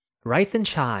Rise and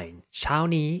Shine เช้า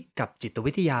นี้กับจิต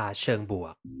วิทยาเชิงบว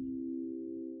ก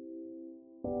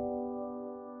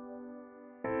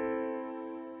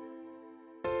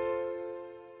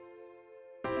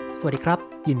สวัสดีครับ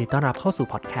ยินดีต้อนรับเข้าสู่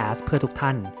พอดแคสต์เพื่อทุกท่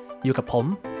านอยู่กับผม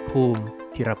ภูมิ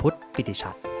ธีรพุทธปิติ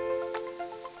ชัด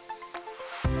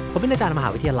ผมเป็นอาจารย์มหา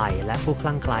วิทยาลัยและผู้ค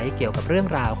ลั่งไคล้เกี่ยวกับเรื่อง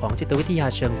ราวของจิตวิทยา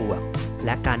เชิงบวกแล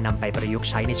ะการนำไปประยุกต์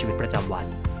ใช้ในชีวิตประจำวัน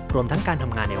รวมทั้งการท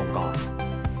ำงานในองค์กร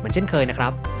เหมือนเช่นเคยนะค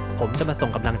รับผมจะมาส่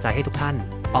งกำลังใจให้ทุกท่าน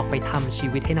ออกไปทำชี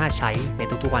วิตให้น่าใช้ใน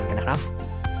ทุกๆวันกันนะครับ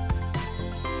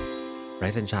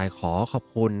Rise and Shine ขอขอบ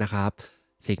คุณนะครับ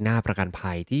ซิกนาประกัน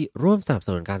ภัยที่ร่วมสนับส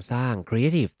นุนการสร้าง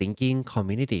Creative Thinking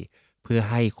Community เพื่อ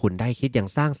ให้คุณได้คิดอย่าง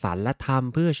สร้างสรรค์และท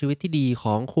ำเพื่อชีวิตที่ดีข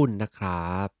องคุณนะครั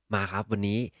บมาครับวัน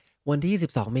นี้วันที่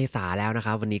12เมษายนแล้วนะค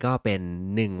รับวันนี้ก็เป็น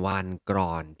1วัน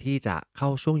ก่อนที่จะเข้า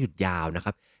ช่วงหยุดยาวนะค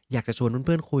รับอยากจะชวนเ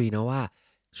พื่อนๆคุยนะว่า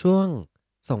ช่วง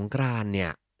สงกรานต์เนี่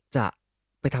ยจะ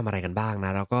ไปทำอะไรกันบ้างน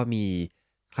ะแล้วก็มี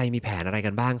ใครมีแผนอะไร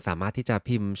กันบ้างสามารถที่จะ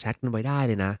พิมพ์แชทกันไว้ได้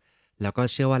เลยนะแล้วก็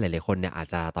เชื่อว่าหลายๆคนเนี่ยอาจ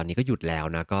จะตอนนี้ก็หยุดแล้ว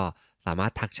นะก็สามาร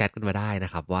ถทักแชทกันมาได้น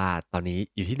ะครับว่าตอนนี้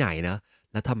อยู่ที่ไหนนะ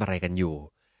แล้วทำอะไรกันอยู่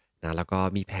นะแล้วก็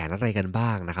มีแผนอะไรกันบ้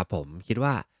างนะครับผมคิดว่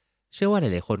าเชื่อว่าห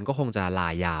ลายๆคนก็คงจะลา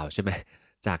ยาวใช่ไหม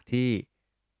จากที่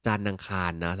จันทร์อังคา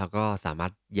รนะแล้วก็สามาร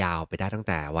ถยาวไปได้ตั้งแ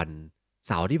ต่วันเ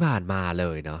สาร์ที่ผ่านมาเล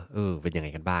ยเนาะเป็นยังไง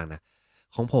กันบ้างนะ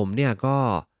ของผมเนี่ยก็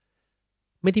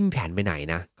ไม่ได้มีแผนไปไหน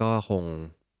นะก็คง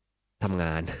ทำง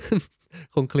าน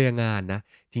คงเคลียร์งานนะ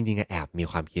จริงๆแอบมี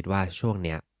ความคิดว่าช่วงเ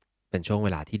นี้ยเป็นช่วงเว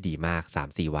ลาที่ดีมาก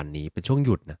 3-4 วันนี้เป็นช่วงห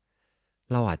ยุดนะ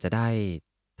เราอาจจะได้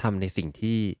ทำในสิ่ง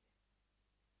ที่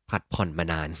ผัดผ่อนมา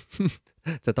นาน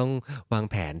จะต้องวาง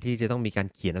แผนที่จะต้องมีการ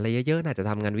เขียนอะไรเยอะๆน่าจะ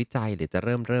ทำงานวิจัยหรือจะเ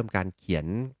ริ่มการเขียน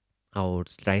เอา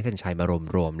ไร้เส้นชัยมา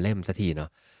รวมเล่มสักทีเนาะ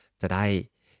จะได้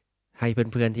ให้เ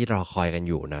พื่อนๆที่รอคอยกัน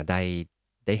อยู่นะไ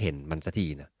ด้เห็นมันสักที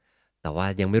นะแต่ว่า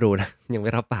ยังไม่รู้นะ ยังไ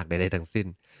ม่รับปากใดๆทั้งสิ้น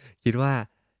คิดว่า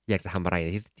อยากจะทำอะไร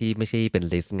ที่ไม่ใช่เป็น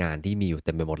ลิสต์งานที่มีอยู่เ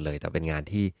ต็มไปหมดเลยแต่เป็นงาน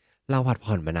ที่เราผัด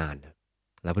ผ่อนมานาน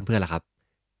แล้วเพื่อนๆล่ะครับ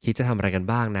คิดจะทำอะไรกัน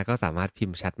บ้างนะก็สามารถพิ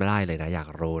มพ์แชทมาได้เลยนะอยาก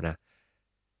รู้นะ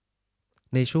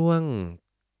ในช่วง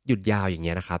หยุดยาวอย่างเ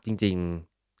งี้ยนะครับจริง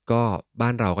ๆก็บ้า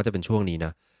นเราก็จะเป็นช่วงนี้น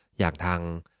ะอย่างทาง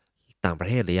ต่างประ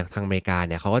เทศหรืออย่างทางอเมริกา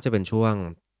เนี่ยเขาก็จะเป็นช่วง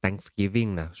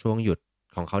Thanksgiving นะช่วงหยุด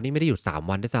ของเขานี่ไม่ได้หยุด3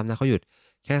วันด้วยซ้ำนะเขาหยุด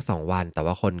แค่2วันแต่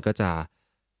ว่าคนก็จะ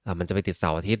มันจะไปติดเสา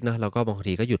ร์อาทิตย์เนาะแล้วก็บาง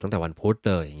ทีก็หยุดตั้งแต่วันพุธ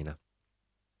เลยอย่างงี้นะ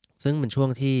ซึ่งเป็นช่วง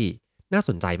ที่น่าส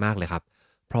นใจมากเลยครับ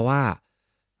เพราะว่า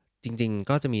จริงๆ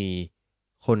ก็จะมี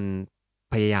คน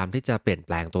พยายามที่จะเปลี่ยนแป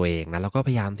ลงตัวเองนะแล้วก็พ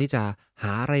ยายามที่จะห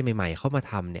าอะไรใหม่ๆเข้ามา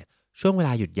ทำเนี่ยช่วงเวล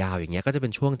าหยุดยาวอย่างเงี้ยก็จะเป็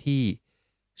นช่วงที่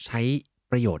ใช้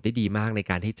ประโยชน์ได้ดีมากใน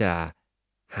การที่จะ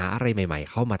หาอะไรใหม่ๆ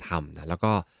เข้ามาทำนะแล้ว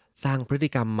ก็สร้างพฤติ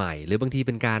กรรมใหม่หรือบางที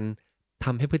เป็นการท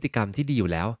ำให้พฤติกรรมที่ดีอยู่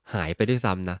แล้วหายไปด้วย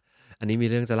ซ้ำนะอันนี้มี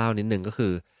เรื่องจะเล่านิดหนึ่งก็คื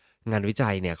องานวิจั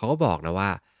ยเนี่ยเขาก็บอกนะว่า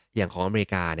อย่างของอเมริ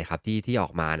กาเนี่ยครับที่ออ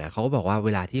กมาเนี่ยเขาก็บอกว่าเว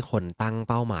ลาที่คนตั้ง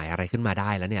เป้าหมายอะไรขึ้นมาได้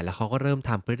แล้วเนี่ยแล้วเขาก็เริ่ม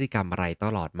ทำพฤติกรรมอะไรต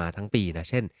ลอดมาทั้งปีนะ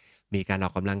เช่นมีการอ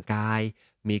อกกำลังกาย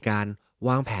มีการว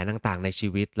างแผนต่างๆในชี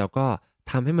วิตแล้วก็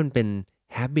ทำให้มันเป็น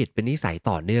habit เป็นนิสัย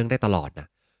ต่อเนื่องได้ตลอดนะ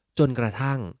จนกระ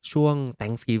ทั่งช่วง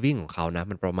Thanksgiving ของเขานะ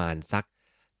มันประมาณสัก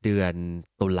เดือน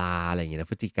ตุลาอะไรอย่างเงี้ยนะ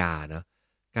พฤศจิกาเนาะ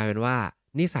กลายเป็นว่า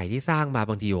นิสัยที่สร้างมา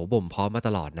บางทีโอ้โฮบ่มเพาะมาต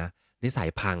ลอดนะนิสัย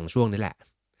พังช่วงนี้แหละ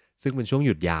ซึ่งเป็นช่วงห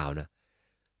ยุดยาวนะ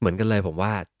เหมือนกันเลยผมว่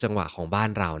าจังหวะของบ้าน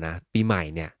เรานะปีใหม่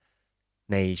เนี่ย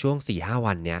ในช่วง 4-5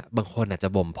 วันเนี้ยบางคนอาจจะ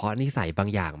บ่มเพาะนิสัยบาง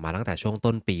อย่างมาตั้งแต่ช่วง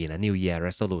ต้นปีนะ New Year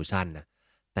Resolution นะ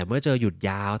แต่เมื่อเจอหยุด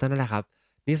ยาวเท่านั้นแหละครับ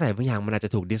นิสัยบางอย่างมันอาจจ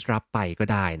ะถูก disrupt ไปก็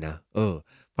ได้นะ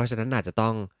เพราะฉะนั้นอาจจะต้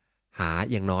องหา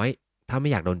อย่างน้อยถ้าไม่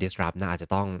อยากโดน disrupt นะอาจจะ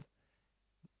ต้อง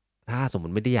ถ้าสมมุ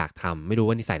ติไม่ได้อยากทำไม่รู้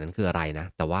ว่านิสัยนั้นคืออะไรนะ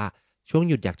แต่ว่าช่วง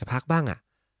หยุดอยากจะพักบ้างอะ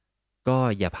ก็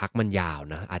อย่าพักมันยาว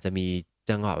นะอาจจะมี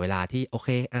จังหวะเวลาที่โอเค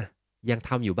อะยังท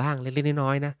ำอยู่บ้างเล็กๆน้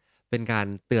อยๆนะเป็นการ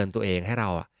เตือนตัวเองให้เรา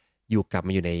อะอยู่กลับม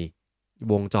าอยู่ใน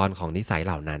วงจรของนิสัยเ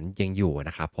หล่านั้นยังอยู่อะ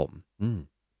นะครับผม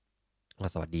ก็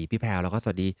สวัสดีพี่แพรวแล้วก็ส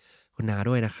วัสดีคุณนา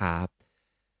ด้วยนะครับ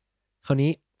คราว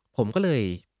นี้ผมก็เลย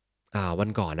วัน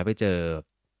ก่อนนะไปเจอ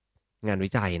งานวิ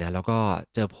จัยนะแล้วก็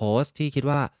เจอโพสต์ที่คิด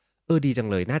ว่าดีจัง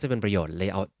เลยน่าจะเป็นประโยชน์เลย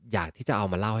เอาอยากที่จะเอา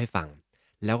มาเล่าให้ฟัง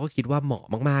แล้วก็คิดว่าเหมาะ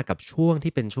มากๆกับช่วง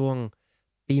ที่เป็นช่วง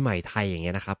ปีใหม่ไทยอย่างเ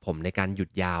งี้ยนะครับผมในการหยุด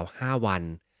ยาว5วัน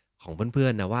ของเพื่อ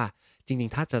นๆนะว่าจริง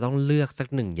ๆถ้าจะต้องเลือกสัก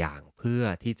1อย่างเพื่อ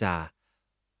ที่จะ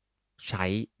ใช้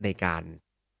ในการ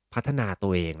พัฒนาตั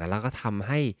วเองนะแล้วก็ทำใ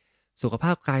ห้สุขภ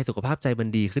าพกายสุขภาพใจมัน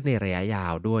ดีขึ้นในระยะยา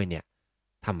วด้วยเนี่ย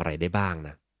ทำอะไรได้บ้างน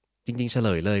ะจริงๆเฉล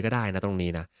ยเลยก็ได้นะตรงนี้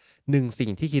นะ1สิ่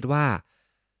งที่คิดว่า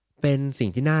เป็นสิ่ง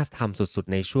ที่น่าทำสุด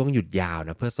ๆในช่วงหยุดยาว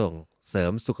นะเพื่อส่งเสริ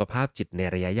มสุขภาพจิตใน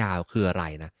ระยะยาวคืออะไร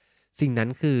นะสิ่งนั้น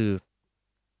คือ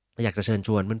อยากจะเชิญช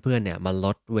วนเพื่อนๆเนี่ยมาล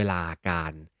ดเวลากา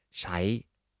รใช้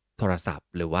โทรศัพท์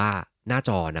หรือว่าหน้าจ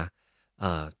อนะ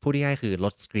พูดง่ายๆคือล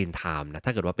ด Screen Time นะถ้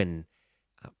าเกิดว่าเป็น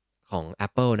ของ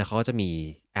Apple นะเขาก็จะมี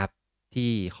แอปที่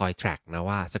คอย track นะ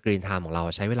ว่า Screen Time ของเรา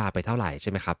ใช้เวลาไปเท่าไหร่ใ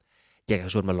ช่ไหมครับอยากจะ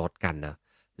ชวนมาลดกันนะ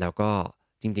แล้วก็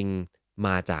จริงๆม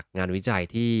าจากงานวิจัย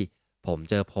ที่ผม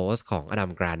เจอโพสต์ของอดั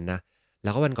ม แกรนต์นะแล้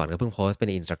วก็วันก่อนก็เพิ่งโพสต์ไปใ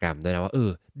น Instagram ด้วยนะว่า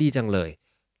ดีจังเลย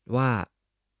ว่า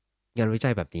งานวิจั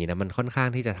ยแบบนี้นะมันค่อนข้าง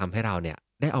ที่จะทำให้เราเนี่ย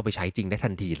ได้เอาไปใช้จริงได้ทั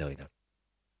นทีเลยนะ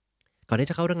ก่อนที่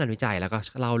จะเข้าเรื่องงานวิจัยแล้วก็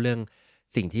เล่าเรื่อง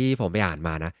สิ่งที่ผมไปอ่านม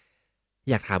านะ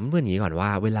อยากถามเพื่อนๆอย่างนี้ก่อนว่า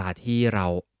เวลาที่เรา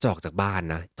จะออกจากบ้าน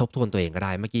นะทบทวนตัวเองก็ไ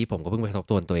ด้เมื่อกี้ผมก็เพิ่งไปทบ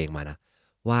ทวนตัวเองมานะ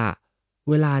ว่า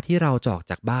เวลาที่เราจะออก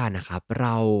จากบ้านนะครับเร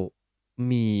า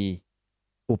มี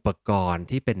อุปกรณ์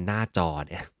ที่เป็นหน้าจอ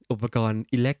เนี่ยอุปกรณ์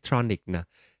อิเล็กทรอนิกส์นะ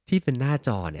ที่เป็นหน้าจ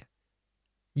อเนี่ย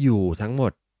อยู่ทั้งหม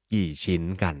ดกี่ชิ้น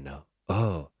กันเนาะ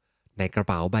ในกระเ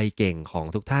ป๋าใบเก่งของ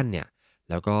ทุกท่านเนี่ย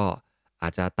แล้วก็อา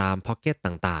จจะตามพ็อกเก็ต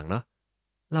ต่างๆเนาะ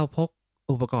เราพก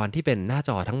อุปกรณ์ที่เป็นหน้า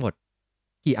จอทั้งหมด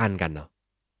กี่อันกันเนาะ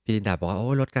พี่ลินดาบอกว่าโอ้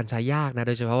ลดการใช้ยากนะโ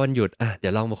ดยเฉพาะวันหยุดเดี๋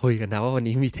ยวลองมาคุยกันนะว่าวัน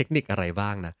นี้มีเทคนิคอะไรบ้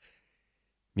างนะ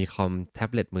มีคอมแท็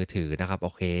บเล็ตมือถือนะครับโอ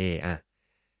เค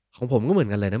ของผมก็เหมือน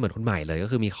กันเลยนะเหมือนคุณใหม่เลยก็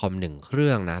คือมีคอม1เครื่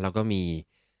องนะแล้วก็มี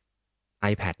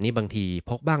iPad นี่บางที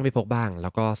พกบ้างไม่พกบ้างแล้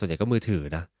วก็ส่วนใหญ่ก็มือถือ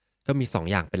นะก็มี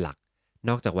2อย่างเป็นหลัก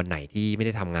นอกจากวันไหนที่ไม่ไ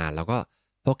ด้ทำงานแล้วก็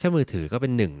พกแค่มือถือก็เป็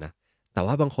น1นะแต่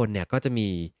ว่าบางคนเนี่ยก็จะมี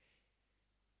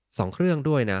2เครื่อง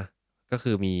ด้วยนะก็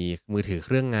คือมีมือถือเค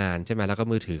รื่องงานใช่ไหมแล้วก็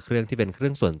มือถือเครื่องที่เป็นเครื่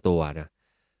องส่วนตัวนะ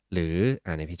หรือ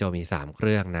ในพี่โจมี3เค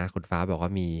รื่องนะคุณฟ้าบอกว่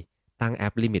ามีตั้งแอ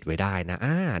ปลิมิตไว้ได้นะ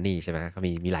นี่ใช่ไหมก็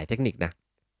มีหลายเทคนิคนะ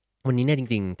วันนี้เนี่ยจ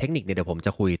ริงๆเทคนิคเนี่ยเดี๋ยวผมจ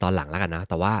ะคุยตอนหลังแล้วกันนะ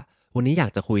แต่ว่าวันนี้อยา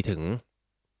กจะคุยถึง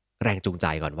แรงจูงใจ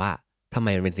ก่อนว่าทำไม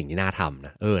มันเป็นสิ่งที่น่าทำน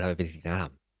ะทำไมเป็นสิ่งที่น่าท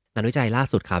ำงานวิจัยล่า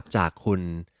สุดครับจากคุณ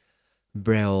เบ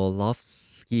ลลอฟ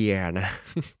สเกียนะ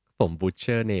ผมบูชเช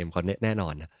อร์เนมเขาแน่นอ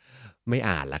นนะไม่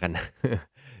อ่านแล้วกันนะ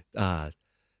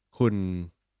คุณ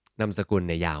นามสกุลเ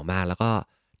นี่ยยาวมากแล้วก็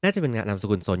น่าจะเป็นงานนามส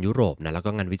กุลโซนยุโรปนะแล้วก็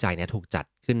งานวิจัยเนี่ยถูกจัด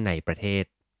ขึ้นในประเทศ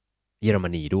เยอรม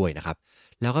นีด้วยนะครับ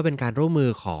แล้วก็เป็นการร่วมมือ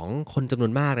ของคนจำนว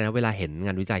นมากเลยนะเวลาเห็นง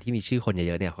านวิจัยที่มีชื่อคนเ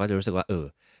ยอะๆเนี่ยเขาก็จะรู้สึกว่า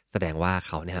แสดงว่าเ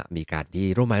ขาเนี่ยมีการที่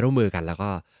ร่วมไม้ร่วมมือกันแล้วก็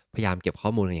พยายามเก็บข้อ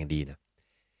มูลกันอย่างดีนะ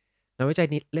งานวิจัย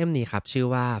นี้เล่มนี้ครับชื่อ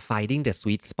ว่า Finding the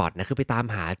Sweet Spot นะคือไปตาม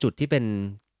หาจุดที่เป็น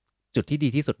จุดที่ดี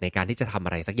ที่สุดในการที่จะทำอ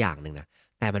ะไรสักอย่างหนึ่งนะ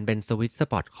แต่มันเป็น Sweet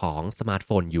Spot ของสมาร์ทโฟ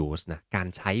น use นะการ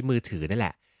ใช้มือถือนั่นแหล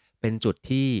ะเป็นจุด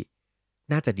ที่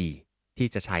น่าจะดีที่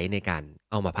จะใช้ในการ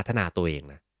เอามาพัฒนาตัวเอง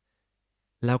นะ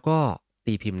แล้วก็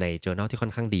ตีพิมพ์ใน journal ที่ค่อ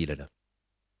นข้างดีเลยนะ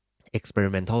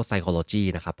experimental psychology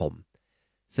นะครับผม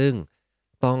ซึ่ง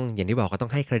ต้องอย่างที่บอกก็ต้อ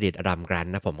งให้เครดิตอดัม แกรน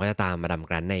ต์นะผมก็จะตามอดัม แ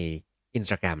กรนต์ใน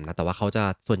Instagram นะแต่ว่าเขาจะ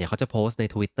ส่วนใหญ่เขาจะโพสต์ใน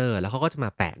Twitter แล้วเขาก็จะมา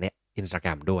แปะใน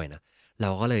Instagram ด้วยนะเรา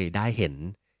ก็เลยได้เห็น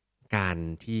การ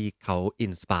ที่เขาอิ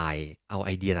นสปายเอาไ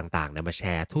อเดียต่างๆเนี่ยมาแช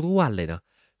ร์ทุกๆวันเลยเนาะ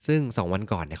ซึ่ง2วัน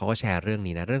ก่อนเนี่ยเขาก็แชร์เรื่อง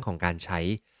นี้นะเรื่องของการใช้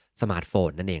สมาร์ทโฟน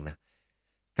นั่นเองนะ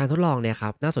การทดลองเนี่ยครั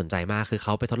บน่าสนใจมากคือเข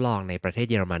าไปทดลองในประเทศ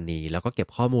เยอรมนีแล้วก็เก็บ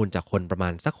ข้อมูลจากคนประมา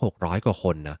ณสัก600กว่าค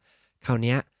นนะคราวเ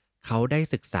นี้ยเขาได้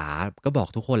ศึกษาก็บอก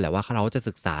ทุกคนแหละว่าเขาจะ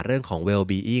ศึกษาเรื่องของ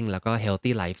well-being แล้วก็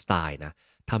healthy lifestyle นะ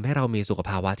ทำให้เรามีสุข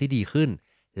ภาวะที่ดีขึ้น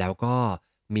แล้วก็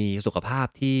มีสุขภาพ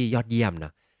ที่ยอดเยี่ยมน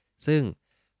ะซึ่ง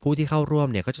ผู้ที่เข้าร่วม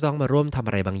เนี่ยก็จะต้องมาร่วมทำอ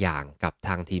ะไรบางอย่างกับท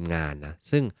างทีมงานนะ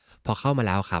ซึ่งพอเข้ามาแ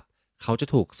ล้วครับเขาจะ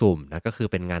ถูกสุ่มนะก็คือ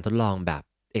เป็นงานทดลองแบบ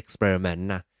experiment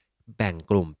นะแบ่ง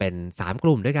กลุ่มเป็น3ก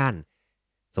ลุ่มด้วยกัน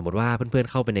สมมติว่าเพื่อน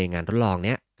ๆเข้าไปในงานทดลองเ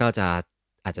นี้ยก็จะ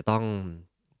อาจจะต้อง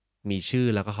มีชื่อ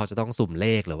แล้วก็เขาจะต้องสุ่มเล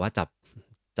ขหรือว่า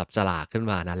จับฉลากขึ้น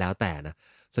มานะแล้วแต่นะ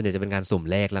ส่วนใหญ่จะเป็นการสุ่ม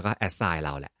เลขแล้วก็ assign เร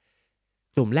าแหละ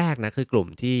กลุ่มแรกนะคือกลุ่ม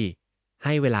ที่ใ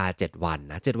ห้เวลา7วัน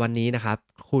นะ7วันนี้นะครับ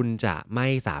คุณจะไม่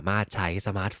สามารถใช้ส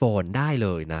มาร์ทโฟนได้เล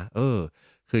ยนะ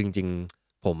คือจริง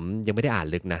ๆผมยังไม่ได้อ่าน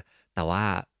ลึกนะแต่ว่า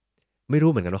ไม่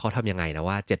รู้เหมือนกันว่าเขาทำยังไงนะ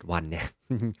ว่า7วันเนี่ย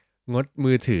งด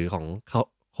มือถือของเขา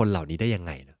คนเหล่านี้ได้ยังไ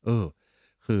งนะ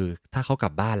คือถ้าเขากลั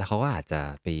บบ้านแล้วเขาก็อาจจะ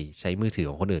ไปใช้มือถือ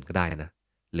ของคนอื่นก็ได้นะ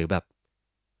หรือแบบ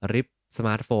ริปสม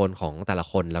าร์ทโฟนของแต่ละ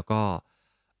คนแล้วก็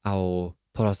เอา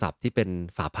โทรศัพท์ที่เป็น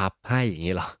ฝาพับให้อย่าง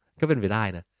นี้หรอ ก็เป็นไปได้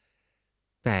นะ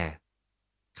แต่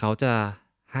เขาจะ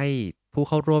ให้ผู้เ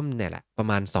ข้าร่วมเนี่ยแหละประ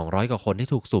มาณ200กว่าคนที่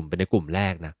ถูกสุ่มเป็นในกลุ่มแร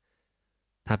กนะ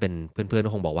ถ้าเป็นเพื่อนๆ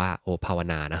ก็คงบอกว่าโอ้ภาว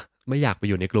นานะไม่อยากไป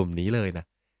อยู่ในกลุ่มนี้เลยนะ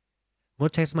ง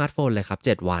ดใช้สมาร์ทโฟนเลยครับ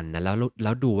7วันนะแ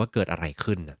ล้วดูว่าเกิดอะไร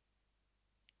ขึ้นนะ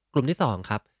กลุ่มที่2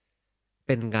ครับเ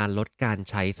ป็นการลดการ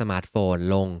ใช้สมาร์ทโฟน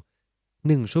ลง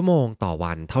1ชั่วโมงต่อ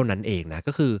วันเท่านั้นเองนะ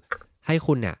ก็คือให้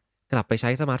คุณเนี่ยกลับไปใช้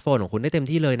สมาร์ทโฟนของคุณได้เต็ม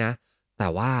ที่เลยนะแต่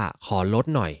ว่าขอลด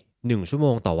หน่อย1ชั่วโม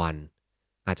งต่อวัน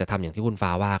อาจจะทำอย่างที่คุณฟ้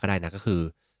าว่าก็ได้นะก็คือ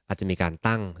อาจจะมีการ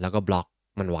ตั้งแล้วก็บล็อก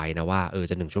มันไว้นะว่า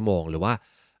จะ1ชั่วโมงหรือว่า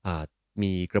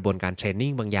มีกระบวนการเทรนนิ่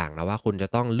งบางอย่างนะว่าคุณจะ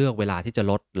ต้องเลือกเวลาที่จะ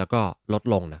ลดแล้วก็ลด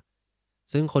ลงนะ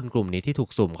ซึ่งคนกลุ่มนี้ที่ถูก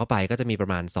สุ่มเข้าไปก็จะมีประ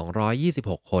มาณ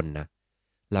226คนนะ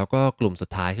แล้วก็กลุ่มสุด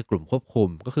ท้ายคือกลุ่มควบคุม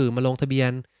ก็คือมาลงทะเบีย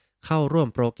นเข้าร่วม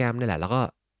โปรแกรมนี่แหละแล้วก็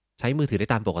ใช้มือถือได้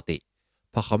ตามปกติ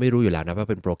เพราะเขาไม่รู้อยู่แล้วนะว่า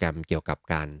เป็นโปรแกรมเกี่ยวกับ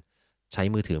การใช้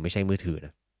มือถือไม่ใช่มือถือน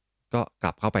ะก็ก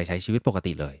ลับเข้าไปใช้ชีวิตปก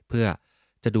ติเลยเพื่อ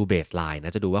จะดูเบสไลน์น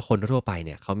ะจะดูว่าคนทั่วไปเ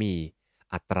นี่ยเขามี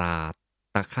อัตรา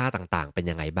ค่าต่างๆเป็น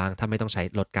ยังไงบ้างถ้าไม่ต้องใช้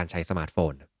ลดการใช้สมาร์ทโฟ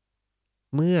น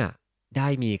เมื่อได้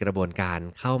มีกระบวนการ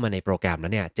เข้ามาในโปรแกรมแล้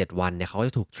วเนี่ย7วันเนี่ยเขาก็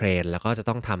จะถูกเทรนแล้วก็จะ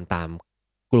ต้องทำตาม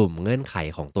กลุ่มเงื่อนไข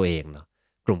ของตัวเองเนาะ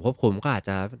กลุ่มควบคุมก็อาจ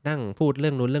จะนั่งพูดเรื่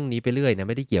องนู้นเรื่องนี้ไปเรื่อยนะ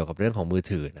ไม่ได้เกี่ยวกับเรื่องของมือ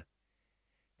ถือนะ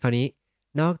คราวนี้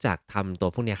นอกจากทำตัว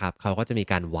พวกเนี้ยครับเขาก็จะมี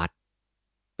การวัด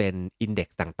เป็นอินเด็ก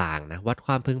ซ์ต่างๆนะวัดค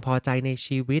วามพึงพอใจใน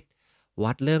ชีวิต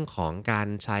วัดเรื่องของการ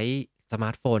ใช้สมา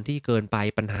ร์ทโฟนที่เกินไป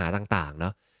ปัญหาต่างๆเนา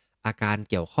ะอาการ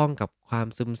เกี่ยวข้องกับความ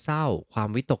ซึมเศร้าความ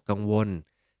วิตกกังวล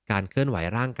การเคลื่อนไหว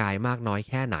ร่างกายมากน้อย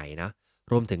แค่ไหนนะ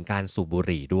รวมถึงการสูบบุห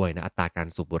รี่ด้วยนะอัตราการ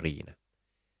สูบบุหรี่นะ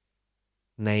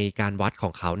ในการวัดขอ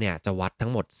งเขาเนี่ยจะวัดทั้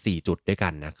งหมด4จุดด้วยกั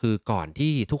นนะคือก่อน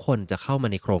ที่ทุกคนจะเข้ามา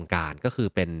ในโครงการก็คือ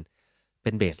เ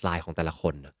ป็นเบสไลน์ของแต่ละค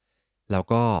นนะแล้ว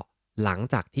ก็หลัง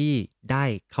จากที่ได้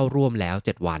เข้าร่วมแล้ว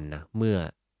7วันนะเมื่อ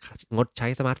งดใช้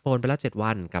สมาร์ทโฟนไปแล้ว7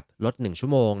วันกับลด1ชั่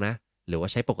วโมงนะหรือว่า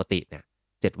ใช้ปกติเนี่ย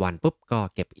7วันปุ๊บก็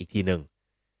เก็บอีกทีหนึ่ง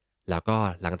แล้วก็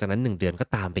หลังจากนั้น1เดือนก็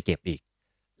ตามไปเก็บอีก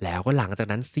แล้วก็หลังจาก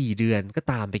นั้น4เดือนก็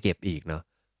ตามไปเก็บอีกเนาะ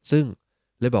ซึ่ง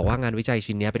เลยบอกว่างานวิจัย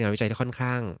ชิ้นนี้เป็นงานวิจัยที่ค่อน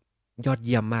ข้างยอดเ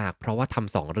ยี่ยมมากเพราะว่าท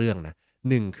ำ2เรื่องนะ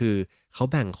1คือเขา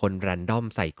แบ่งคนแรนดอม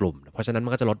ใส่กลุ่มเพราะฉะนั้นมั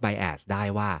นก็จะลด bias ได้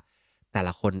ว่าแต่ล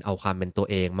ะคนเอาความเป็นตัว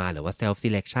เองมาหรือว่า self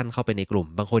selection เข้าไปในกลุ่ม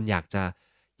บางคนอยาก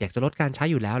จะลดการใช้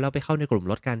อยู่แล้วไปเข้าในกลุ่ม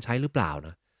ลดการใช้หรือเปล่าน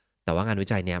ะแต่ว่างานวิ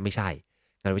จัยเนี้ยไม่ใช่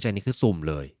งานวิจัยนี้คือสุ่ม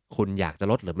เลยคุณอยากจะ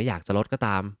ลดหรือไม่อยากจะลดก็ต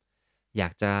ามอยา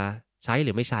กจะใช้ห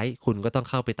รือไม่ใช้คุณก็ต้อง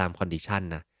เข้าไปตาม condition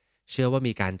นะเชื่อว่า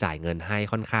มีการจ่ายเงินให้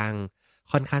ค่อนข้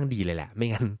างดีเลยแหละไม่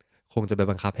งั้นคงจะไป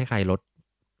บังคับให้ใครลด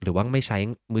หรือว่าไม่ใช้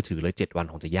มือถือเลย7วัน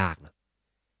คงจะยากนะ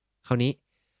คราวนี้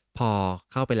พอ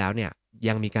เข้าไปแล้วเนี่ย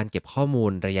ยังมีการเก็บข้อมู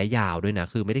ลระยะยาวด้วยนะ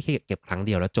คือไม่ได้แค่เก็บครั้งเ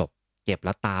ดียวแล้วจบเก็บแ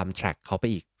ล้วตาม track เขาไป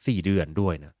อีก4เดือนด้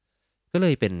วยนะก็เล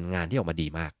ยเป็นงานที่ออกมาดี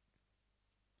มาก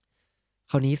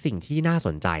คราวนี้สิ่งที่น่าส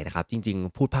นใจนะครับจริง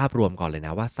ๆพูดภาพรวมก่อนเลยน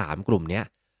ะว่า3กลุ่มเนี้ย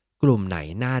กลุ่มไหน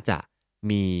น่าจะ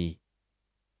มี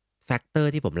แฟกเตอ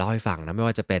ร์ที่ผมเล่าให้ฟังนะไม่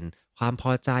ว่าจะเป็นความพ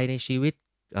อใจในชีวิต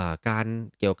การ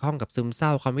เกี่ยวข้องกับซึมเศร้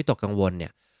าความวิตกกังวลเนี่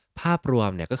ยภาพรวม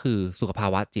เนี่ยก็คือสุขภา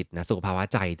วะจิตนะสุขภาวะ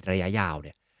ใจระยะยาวเ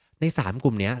นี่ยใน3ก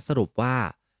ลุ่มเนี้ยสรุปว่า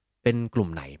เป็นกลุ่ม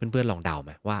ไหนเพื่อนๆลองเดาไห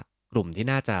มว่ากลุ่มที่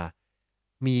น่าจะ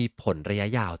มีผลระยะ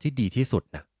ยาวที่ดีที่สุด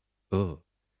นะเออ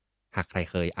หากใคร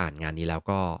เคยอ่านงานนี้แล้ว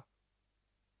ก็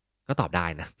ตอบได้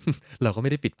นะเราก็ไ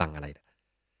ม่ได้ปิดบังอะไรนะ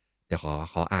เดี๋ยว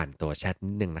ขออ่านตัวแชท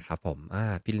นิดนึงนะครับผม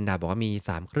พี่ลินดาบอกว่ามี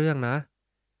3เครื่องนะ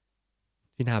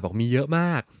พี่นาบอกมีเยอะม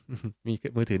ากมี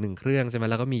มือถือ1เครื่องใช่ไหม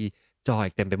แล้วก็มีจอ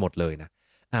อีกเต็มไปหมดเลยนะ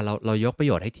เรายกประโ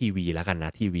ยชน์ให้ทีวีแล้วกันน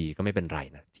ะทีวีก็ไม่เป็นไร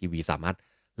นะทีวีสามารถ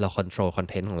เราคอนโทรลคอน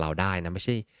เทนต์ของเราได้นะไ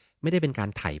ม่ได้เป็นการ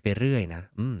ไถไปเรื่อยนะ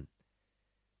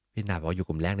พี่นาบอกว่าอยู่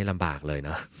กลุ่มแรกนี่ลำบากเลยเน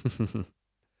าะ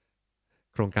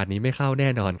โครงการนี้ไม่เข้าแน่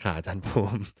นอนค่ะอาจารย์ภู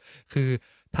มิคือ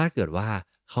ถ้าเกิดว่า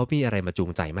เขามีอะไรมาจูง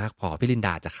ใจมากพอพี่ลินด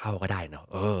าจะเข้าก็ได้เนาะ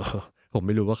ผมไ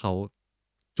ม่รู้ว่าเขา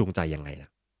จูงใจยังไงนะ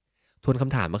ทวนค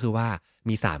ำถามก็คือว่า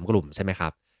มี3กลุ่มใช่ไหมครั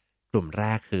บกลุ่มแร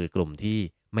กคือกลุ่มที่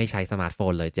ไม่ใช้สมาร์ทโฟ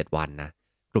นเลย7วันนะ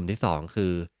กลุ่มที่2คื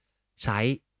อใช้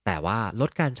แต่ว่าลด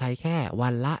การใช้แค่วั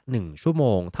นละ1ชั่วโม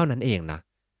งเท่านั้นเองนะ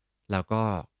แล้วก็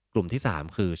กลุ่มที่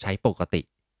3คือใช้ปกติ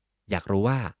อยากรู้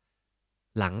ว่า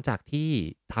หลังจากที่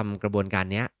ทำกระบวนการ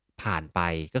เนี้ยผ่านไป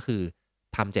ก็คือ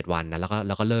ทำ7วันนะแล้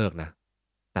วก็เลิกนะ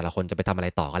แต่ละคนจะไปทำอะไร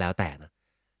ต่อก็แล้วแต่นะ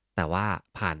แต่ว่า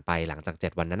ผ่านไปหลังจาก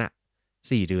7วันนั้นอะ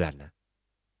4เดือนนะ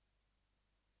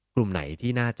กลุ่มไหน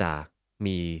ที่น่าจะ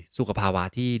มีสุขภาวะ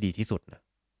ที่ดีที่สุดนะ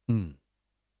อืม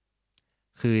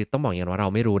คือต้องบอกอย่างนั้นว่าเรา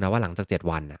ไม่รู้นะว่าหลังจาก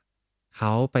7วันน่ะเข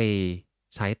าไป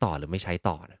ใช้ต่อหรือไม่ใช้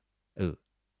ต่อนะเออ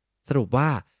สรุปว่า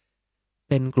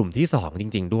เป็นกลุ่มที่2จ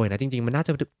ริงๆด้วยนะจริงๆมันน่าจ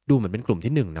ะดูเหมือนเป็นกลุ่ม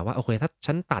ที่1นะว่าโอเคถ้า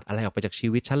ฉันตัดอะไรออกไปจากชี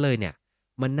วิตฉันเลยเนี่ย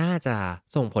มันน่าจะ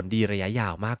ส่งผลดีระยะยา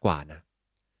วมากกว่านะ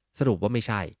สรุปว่าไม่ใ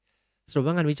ช่สรุป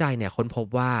ว่างานวิจัยเนี่ยค้นพบ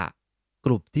ว่าก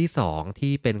ลุ่มที่2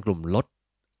ที่เป็นกลุ่มลด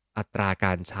อัตราก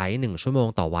ารใช้1ชั่วโมง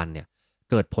ต่อวันเนี่ย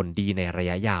เกิดผลดีในระ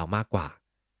ยะยาวมากกว่า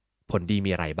ผลดี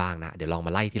มีอะไรบ้างนะเดี๋ยวลองม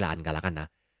าไล่ทีละอันกันแล้วกันนะ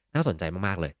น่าสนใจม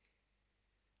ากๆเลย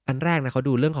อันแรกนะเขา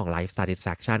ดูเรื่องของ life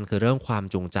satisfaction คือเรื่องความ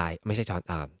จูงใจไม่ใช่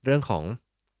เรื่องของ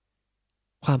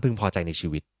ความพึงพอใจในชี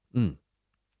วิต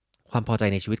ความพอใจ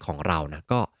ในชีวิตของเรานะ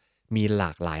ก็มีหล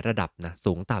ากหลายระดับนะ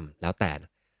สูงต่ำแล้วแต่นะ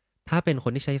ถ้าเป็นค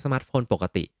นที่ใช้สมาร์ทโฟนปก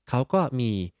ติเขาก็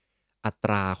มีอัต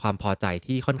ราความพอใจ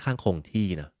ที่ค่อนข้างคงที่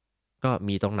นะ ก็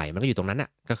มีตรงไหนมันก็อยู่ตรงนั้นน่ะ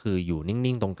ก็คืออยู่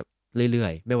นิ่งๆตรงเรื่อ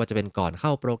ยๆไม่ว่าจะเป็นก่อนเข้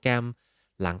าโปรแกรม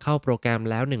หลังเข้าโปรแกรม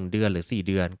แล้ว1เดือนหรือ4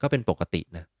เดือนก็เป็นปกติ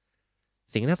นะ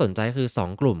สิ่งที่น่าสนใจคือ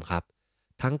2กลุ่มครับ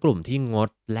ทั้งกลุ่มที่งด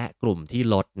และกลุ่มที่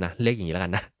ลดนะเรียกอย่างนี้แล้วกั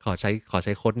นนะขอใ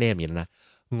ช้โค้ดเนมอย่างนี้นะ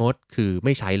งดคือไ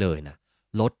ม่ใช้เลยนะ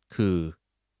ลดคือ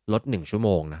ลด1ชั่วโม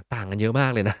งนะต่างกันเยอะมา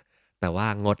กเลยนะแต่ว่า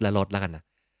งดและลดแล้วกันนะ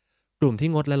กลุ่มที่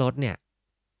งดและลดเนี่ย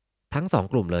ทั้ง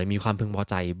2กลุ่มเลยมีความพึงพอ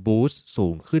ใจบูสต์สู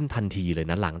งขึ้นทันทีเลย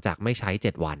นะหลังจากไม่ใช้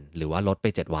7วันหรือว่าลดไป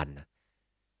7วันนะ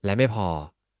และไม่พอ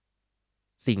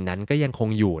สิ่งนั้นก็ยังคง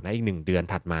อยู่นะอีก1เดือน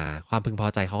ถัดมาความพึงพอ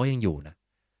ใจเขาก็ยังอยู่นะ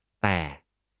แต่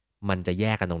มันจะแย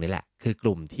กกันตรงนี้แหละคือก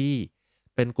ลุ่มที่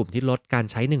เป็นกลุ่มที่ลดการ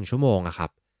ใช้1ชั่วโมงอะครั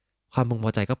บความพึงพ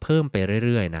อใจก็เพิ่มไปเ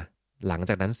รื่อยๆนะหลังจ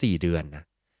ากนั้น4เดือนนะ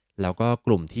แล้วก็ก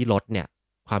ลุ่มที่ลดเนี่ย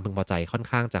ความพึงพอใจค่อน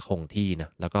ข้างจะคงที่นะ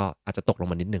แล้วก็อาจจะตกลง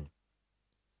มานิดหนึ่ง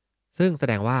ซึ่งแส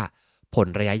ดงว่าผล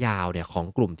ระยะยาวเนี่ยของ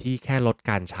กลุ่มที่แค่ลด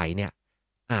การใช้เนี่ย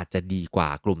อาจจะดีกว่า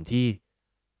กลุ่มที่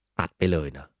ตัดไปเลย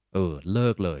นะเลิ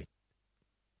กเลย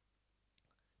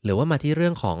หรือว่ามาที่เรื่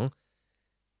องของ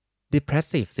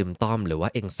depressive symptom หรือว่า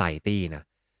anxiety นะ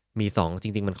มี2จ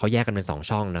ริงๆมันเขาแยกกันเป็น2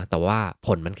ช่องนะแต่ว่าผ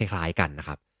ลมันคล้ายๆกันนะค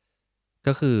รับ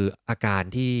ก็คืออาการ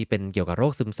ที่เป็นเกี่ยวกับโร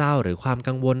คซึมเศร้าหรือความ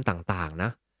กังวลต่างๆนะ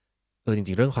จ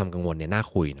ริงๆเรื่องความกังวลเนี่ยน่า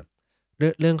คุยนะ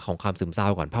เรื่องของความซึมเศร้า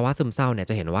ก่อนภาวะซึมเศร้าเนี่ย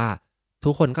จะเห็นว่าทุ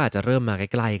กคนก็อาจจะเริ่มมาใก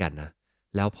ล้ๆกันนะ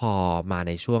แล้วพอมาใ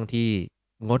นช่วงที่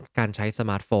งดการใช้ส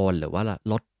มาร์ทโฟนหรือว่า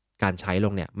ลดการใช้ล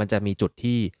งเนี่ยมันจะมีจุด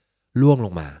ที่ล่วงล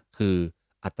งมาคือ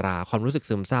อัตราความรู้สึก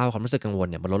ซึมเศร้าความรู้สึกกังวล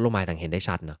เนี่ยมันลดลงมาอย่างเห็นได้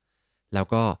ชัดเนาะแล้ว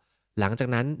ก็หลังจาก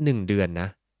นั้น1เดือนนะ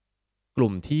ก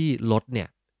ลุ่มที่ลดเนี่ย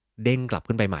เด้งกลับ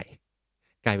ขึ้นไปใหม่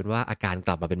กลายเป็นว่าอาการก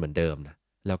ลับมาเป็นเหมือนเดิมนะ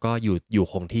แล้วก็อยู่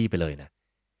คงที่ไปเลยนะ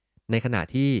ในขณะ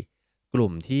ที่กลุ่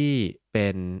มที่เป็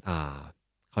น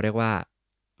เขาเรียกว่า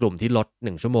กลุ่มที่ลด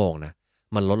1ชั่วโมงนะ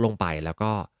มันลดลงไปแล้ว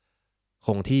ก็ค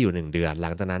งที่อยู่1เดือนหลั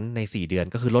งจากนั้นใน4เดือน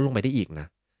ก็คือลดลงไปได้อีกนะ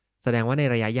แสดงว่าใน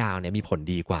ระยะยาวเนี่ยมีผล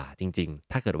ดีกว่าจริง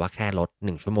ๆถ้าเกิดว่าแค่ลด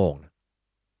1ชั่วโมงนะ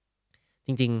จ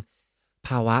ริงๆภ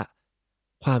าวะ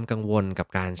ความกังวลกับ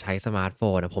การใช้สมาร์ทโฟ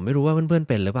นนะผมไม่รู้ว่าเพื่อนๆ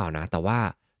เป็นหรือเปล่านะแต่ว่า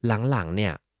หลังๆเนี่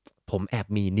ยผมแอบ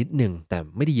มีนิดหนึ่งแต่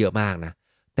ไม่ได้เยอะมากนะ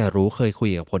แต่รู้เคยคุย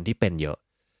กับคนที่เป็นเยอะ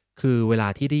คือเวลา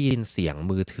ที่ได้ยินเสียง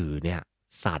มือถือเนี่ย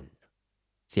สั่น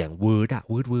เสียงวืดอะ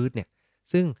วืดๆเนี่ย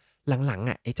ซึ่งหลังๆ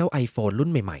อะไอ้เจ้า iPhone รุ่น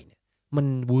ใหม่ๆเนี่ยมัน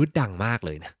วืดดังมากเ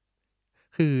ลยนะ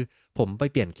คือผมไป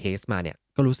เปลี่ยนเคสมาเนี่ย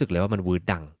ก็รู้สึกเลยว่ามันวืด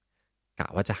ดังกะ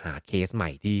ว่าจะหาเคสใหม่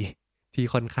ที่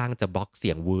ค่อนข้างจะบล็อกเสี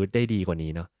ยงวืดได้ดีกว่า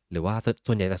นี้เนาะหรือว่า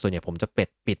ส่วนใหญ่ผมจะ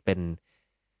ปิดเป็น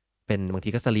บางที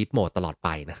ก็ sleep mode ตลอดไป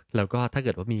นะแล้วก็ถ้าเ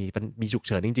กิดว่ามีฉุกเ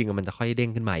ฉินจริงๆมันจะค่อยเด้ง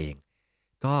ขึ้นมาเอง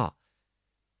ก็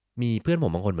มีเพื่อนผ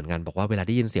มบางคนเหมือนกันบอกว่าเวลาไ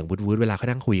ด้ยินเสียงวืดๆเวลาเขา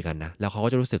นั่งคุยกันนะแล้วเขาก็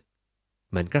จะรู้สึก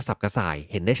เหมือนกระสับกระส่าย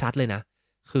เห็นได้ชัดเลยนะ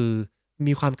คือ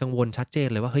มีความกังวลชัดเจน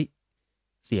เลยว่าเฮ้ย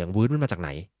เสียงวืดมันมาจากไหน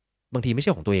บางทีไม่ใ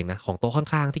ช่ของตัวเองนะของโต๊ะข้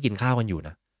างๆที่กินข้าวกันอยู่น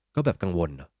ะก็แบบกังวล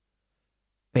เนาะ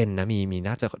เป็นนะมี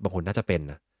น่าจะบางคนน่าจะเป็น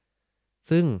นะ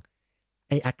ซึ่ง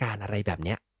ไออาการอะไรแบบเ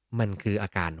นี้ยมันคืออา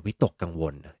การวิตกกังว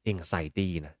ลนะ anxiety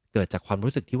นะเกิดจากความ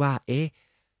รู้สึกที่ว่าเอ๊ะ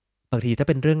บางทีถ้า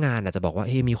เป็นเรื่องงานอาจจะบอกว่าเ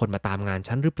ฮ้ยมีคนมาตามงาน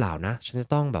ฉันหรือเปล่านะฉันจะ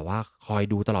ต้องแบบว่าคอย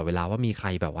ดูตลอดเวลาว่ามีใคร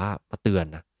แบบว่ามาเตือน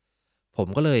นะผม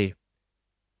ก็เลย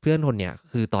เพื่อนคนเนี้ย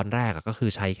คือตอนแรกอะก็คือ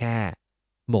ใช้แค่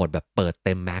โหมดแบบเปิดเ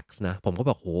ต็มแม็กซ์นะผมก็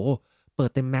บอกโห เปิด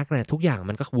เต็มแม็กเนี่ยทุกอย่าง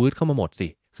มันก็วืดเข้ามาหมดสิ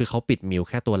คือเขาปิดมิว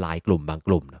แค่ตัวไลน์กลุ่มบางก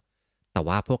ลุ่มเนาะแต่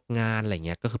ว่าพวกงานอะไรเ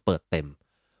งี้ยก็คือเปิดเต็ม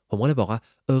ผมก็เลยบอกว่า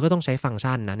ก็ต้องใช้ฟังก์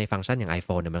ชันนะในฟังก์ชันอย่าง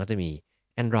iPhone เนี่ยมันก็จะมี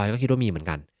Android ก็คิดว่ามีเหมือน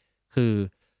กัน คือ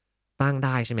ตั้งไ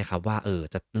ด้ใช่ไหมครับว่า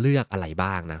จะเลือกอะไร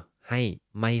บ้างนะให้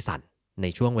ไม่สั่นใน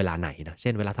ช่วงเวลาไหนนะเช่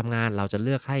นเวลาทำงานเราจะเ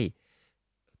ลือกให้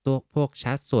ตัวพวกแช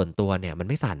ทส่วนตัวเนี่ยมัน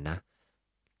ไม่สั่นนะ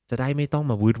จะได้ไม่ต้อง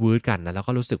มาวืดๆกันนะแล้ว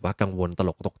ก็รู้สึกว่ากังวลตล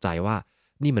กตกใจว่า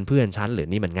นี่มันเพื่อนฉันหรือ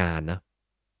นี่มันงานนะ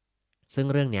ซึ่ง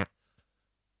เรื่องเนี้ย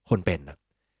คนเป็นนะ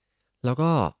แล้วก็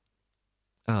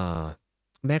เอ่อ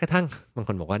แม้กระทั่งบางค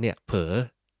นบอกว่าเนี่ยเผลอ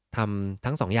ทำ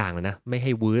ทั้ง2อย่างเลยนะไม่ใ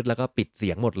ห้วืดแล้วก็ปิดเสี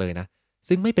ยงหมดเลยนะ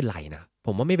ซึ่งไม่เป็นไรนะผ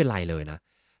มว่าไม่เป็นไรเลยนะ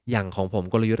อย่างของผม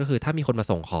กลยุทธ์ก็คือถ้ามีคนมา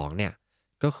ส่งของเนี่ย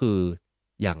ก็คือ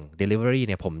อย่างดิลิเวอรี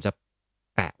เนี่ยผมจะ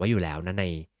แปะไว้อยู่แล้วนะ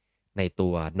ในตั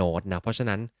วโน้ตนะเพราะฉะ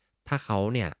นั้นถ้าเขา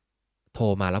เนี่ยโทร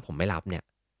มาแล้วผมไม่รับเนี่ย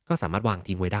ก็สามารถวาง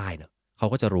ทิ้งไว้ได้เนะเขา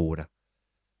ก็จะรู้นะ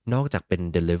นอกจากเป็น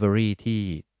ดิลิเวอรีที่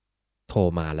โทร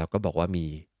มาแล้วก็บอกว่า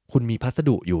คุณมีพัส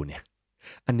ดุอยู่เนี่ย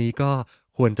อันนี้ก็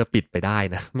ควรจะปิดไปได้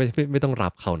นะไม่ต้องรั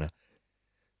บเขานะ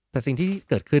แต่สิ่งที่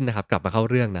เกิดขึ้นนะครับกลับมาเข้า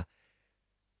เรื่องนะ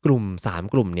กลุ่ม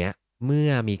3กลุ่มเนี้ยเมื่อ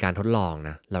มีการทดลอง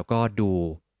นะแล้วก็ดู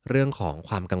เรื่องของค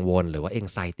วามกังวลหรือว่า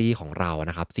anxiety ของเรา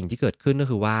นะครับสิ่งที่เกิดขึ้นก็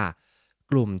คือว่า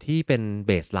กลุ่มที่เป็น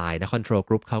baseline นะ control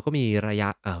group เขาก็มี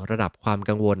ระดับความ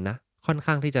กังวลนะค่อน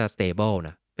ข้างที่จะ stable น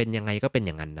ะเป็นยังไงก็เป็นอ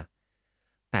ย่างนั้นนะ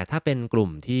แต่ถ้าเป็นกลุ่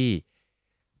ม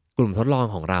ทดลอง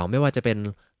ของเราไม่ว่าจะเป็น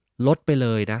ลดไปเล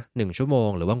ยนะ1ชั่วโมง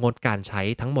หรือว่างดการใช้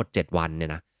ทั้งหมด7วันเนี่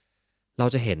ยนะเรา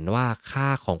จะเห็นว่าค่า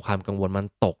ของความกังวลมัน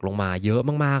ตกลงมาเยอะ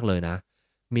มากๆเลยนะ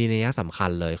มีนัยสำคั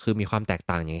ญเลยคือมีความแตก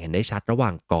ต่างอย่างเห็นได้ชัดระหว่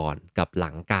างก่อนกับหลั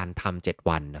งการทำ7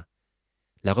วันนะ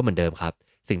แล้วก็เหมือนเดิมครับ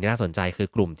สิ่งที่น่าสนใจคือ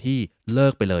กลุ่มที่เลิ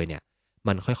กไปเลยเนี่ย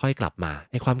มันค่อยๆกลับมา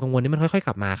ไอ้ความกังวลนี้มันค่อยๆก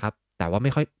ลับมาครับแต่ว่าไ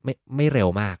ม่ค่อยไม่เร็ว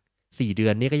มาก4เดื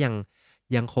อนนี่ก็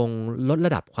ยังคงลดร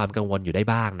ะดับความกังวลอยู่ได้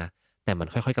บ้างนะแต่มัน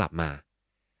ค่อยๆกลับมา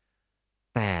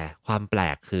แต่ความแปล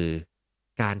กคือ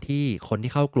การที่คน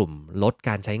ที่เข้ากลุ่มลดก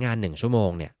ารใช้งาน1ชั่วโม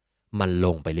งเนี่ยมันล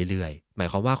งไปเรื่อยๆหมาย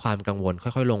ความว่าความกังวลค่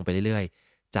อยๆลงไปเรื่อย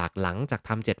ๆจากหลังจากท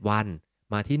ำ7วัน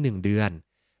มาที่1เดือน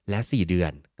และ4เดือ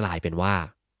นกลายเป็นว่า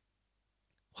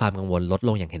ความกังวลลดล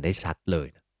งอย่างเห็นได้ชัดเลย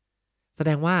แสด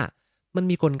งว่ามัน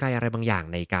มีกลไกอะไรบางอย่าง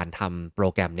ในการทำโปร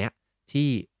แกรมเนี้ยที่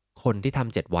คนที่ท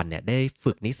ำ7วันเนี่ยได้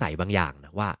ฝึกนิสัยบางอย่างน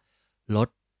ะว่าลด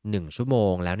1ชั่วโม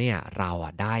งแล้วเนี่ยเราอ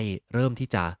ะได้เริ่มที่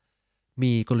จะ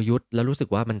มีกลยุทธ์แล้วรู้สึก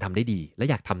ว่ามันทำได้ดีและ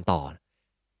อยากทำต่อ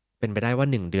เป็นไปได้ว่า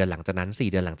1เดือนหลังจากนั้น4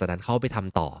เดือนหลังจากนั้นเข้าไปท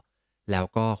ำต่อแล้ว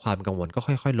ก็ความกังวลก็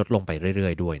ค่อยๆลดลงไปเรื่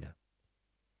อยๆด้วยนะ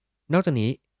นอกจากนี้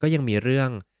ก็ยังมีเรื่อง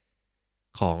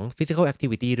ของ physical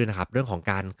activity ด้วยนะครับเรื่องของ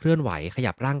การเคลื่อนไหวข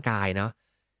ยับร่างกายเนาะ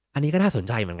อันนี้ก็น่าสน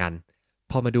ใจเหมือนกัน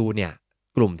พอมาดูเนี่ย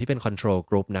กลุ่มที่เป็น control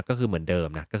group นะก็คือเหมือนเดิม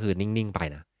นะก็คือนิ่งๆไป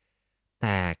นะแ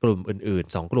ต่กลุ่มอื่น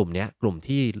ๆ2กลุ่มเนี้ยกลุ่ม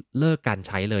ที่เลิกการใ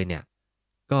ช้เลยเนี่ย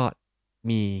ก็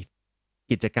มี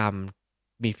กิจกรรม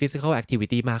มี physical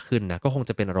activity มากขึ้นนะก็คง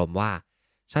จะเป็นอารมณ์ว่า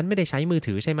ฉันไม่ได้ใช้มือ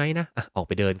ถือใช่ไหมนะอะออกไ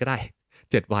ปเดินก็ได้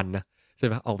7วันนะใช่ไ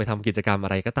หมออกไปทำกิจกรรมอะ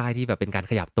ไรก็ได้ที่แบบเป็นการ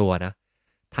ขยับตัวนะ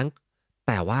ทั้งแ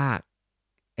ต่ว่า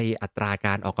ไออัตราก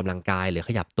ารออกกำลังกายหรือข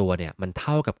ยับตัวเนี่ยมันเ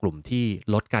ท่ากับกลุ่มที่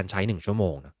ลดการใช้1ชั่วโม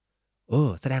งนะ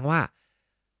แสดงว่า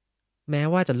แม้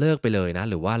ว่าจะเลิกไปเลยนะ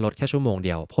หรือว่าลดแค่ชั่วโมงเ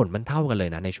ดียวผลมันเท่ากันเลย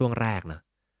นะในช่วงแรกนะ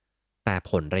แต่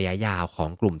ผลระยะยาวของ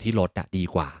กลุ่มที่ลดอะดี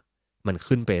กว่ามัน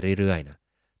ขึ้นไปเรื่อยๆนะ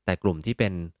แต่กลุ่มที่เป็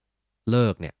นเลิ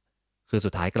กเนี่ยคือสุ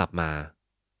ดท้ายกลับมา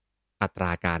อัตร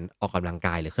าการออกกำลังก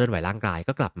ายหรือเคลื่อนไหวร่างกาย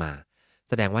ก็กลับมา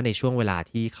แสดงว่าในช่วงเวลา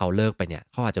ที่เขาเลิกไปเนี่ย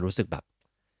เขาอาจจะรู้สึกแบบ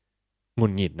หงุ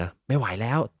ดหงิดนะไม่ไหวแ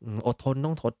ล้วอดทนต้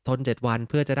องทน7วัน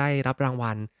เพื่อจะได้รับราง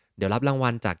วัลเดี๋ยวรับรางวั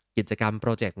ลจากกิจกรรมพร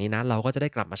อเจกต์นี้นะเราก็จะได้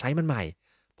กลับมาใช้มันใหม่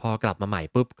พอกลับมาใหม่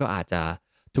ปุ๊บก็อาจจะ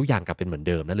ทุกอย่างกลับเป็นเหมือน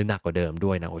เดิมนะหรือหนักกว่าเดิมด้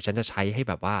วยนะโอ้ฉันจะใช้ให้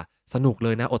แบบว่าสนุกเล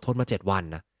ยนะอดทนมา7วัน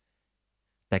นะ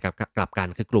แต่กลับกัน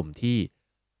คือกลุ่มที่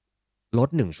ลด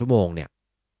1ชั่วโมงเนี่ย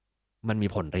มันมี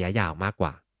ผลระยะยาวมากกว่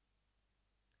า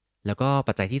แล้วก็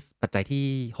ปัจจัยที่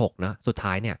6นะสุด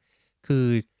ท้ายเนี่ยคือ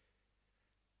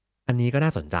อันนี้ก็น่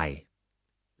าสนใจ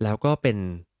แล้วก็เป็น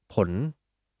ผล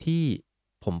ที่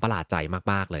ผมประหลาดใจ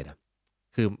มากๆเลยนะ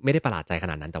คือไม่ได้ประหลาดใจข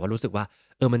นาดนั้นแต่ว่ารู้สึกว่า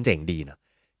มันเจ๋งดีนะ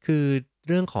คือ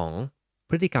เรื่องของ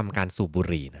พฤติกรรมการสูบบุ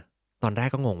หรี่นะตอนแรก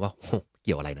ก็งงว่าโอ้เ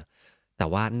กี่ยวอะไรนะแต่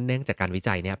ว่าเนื่องจากการวิ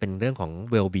จัยเนี่ยเป็นเรื่องของ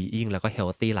well-being แล้วก็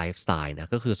healthy lifestyle นะ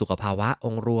ก็คือสุขภาวะอ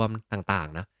งค์รวมต่าง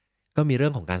ๆนะก็มีเรื่อ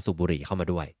งของการสูบบุหรี่เข้ามา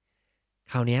ด้วย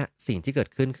คราวเนี้ยสิ่งที่เกิด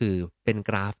ขึ้นคือเป็น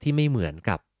กราฟที่ไม่เหมือน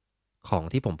กับของ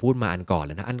ที่ผมพูดมาอันก่อนเ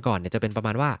ลยนะอันก่อนเนี่ยจะเป็นประม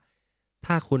าณว่า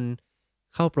ถ้าคุณ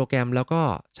เข้าโปรแกรมแล้วก็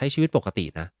ใช้ชีวิตปกติ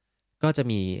นะก็จะ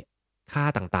มีค่า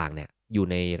ต่างๆเนี่ยอยู่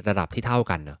ในระดับที่เท่า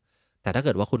กันนะ แต่ถ้าเ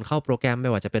กิดว่าคุณเข้าโปรแกรมไม่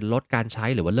ว่าจะเป็นลดการใช้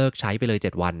หรือว่าเลิกใช้ไปเลย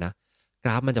7วันนะกร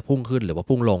าฟมันจะพุ่งขึ้นหรือว่า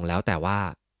พุ่งลงแล้วแต่ว่า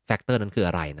แฟกเตอร์นั้นคือ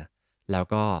อะไรนะแล้ว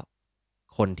ก็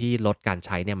คนที่ลดการใ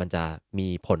ช้เนี่ยมันจะมี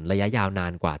ผลระยะยาวนา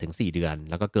นกว่าถึง4เดือน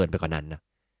แล้วก็เกินไปกว่านั้นนะ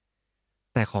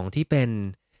แต่ของที่เป็น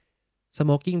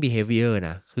smoking behavior น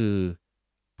ะคือ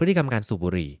พฤติกรรมการสูบบุ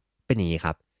หรี่เป็นอย่างนี้ค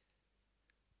รับ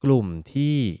กลุ่ม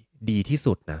ที่ดีที่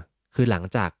สุดนะคือหลัง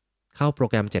จากเข้าโปร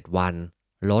แกรม7วัน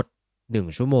ลด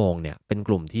1ชั่วโมงเนี่ยเป็นก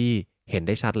ลุ่มที่เห็นไ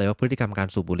ด้ชัดเลยว่าพฤติกรรมการ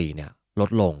สูบบุหรี่เนี่ยลด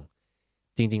ลง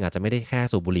จริงๆอาจจะไม่ได้แค่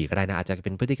สูบบุหรี่ก็ได้นะอาจจะเ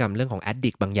ป็นพฤติกรรมเรื่องของ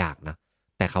addict บางอย่างนะ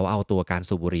แต่เขาเอาตัวการ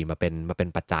สูบบุหรี่มาเป็น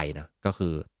ปัจจัยนะก็คื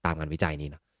อตามงานวิจัยนี้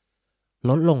นะ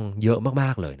ลดลงเยอะม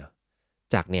ากๆเลยนะ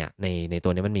จากเนี่ยในตั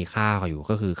วนี้มันมีค่าอยู่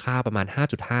ก็คือค่าประมาณ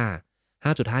5.5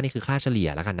 5.5นี่คือค่าเฉลี่ย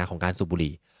แล้วกันนะของการสูบบุห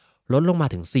รี่ลดลงมา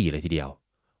ถึง4เลยทีเดียว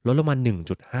ลดลงมา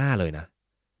1.5เลยนะ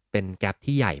เป็นแกป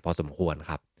ที่ใหญ่พอสมควร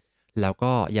ครับ แล้ว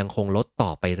ก็ยังคงลดต่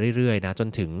อไปเรื่อยๆนะจน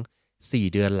ถึง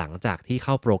4เดือนหลังจากที่เ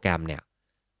ข้าโปรแกรมเนี่ย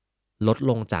ลด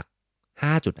ลงจาก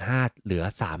5.5เหลือ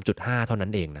3.5เท่านั้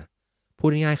นเองนะพูด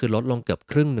ง่ายๆคือลดลงเกือบ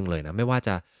ครึ่งหนึ่งเลยนะไม่ว่าจ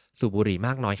ะสูบบุหรี่ม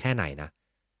ากน้อยแค่ไหนนะ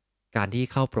การที่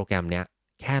เข้าโปรแกรมเนี้ย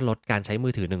แค่ลดการใช้มื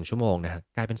อถือ1ชั่วโมงนะ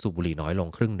กลายเป็นสูบบุหรี่น้อยลง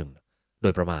ครึ่งหนึ่งนะโด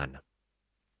ยประมาณนะ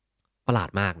ประหลาด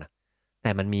มากนะแ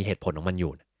ต่มันมีเหตุผลของมันอ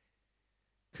ยู่นะ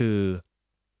คือ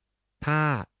ถ้า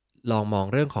ลองมอง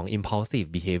เรื่องของ impulsive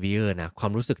behavior นะควา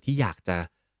มรู้สึกที่อยากจะ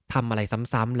ทำอะไร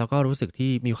ซ้ำๆแล้วก็รู้สึก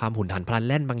ที่มีความหุนหันพลัน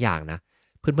แล่นบางอย่างนะ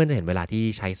เพื่อนๆจะเห็นเวลาที่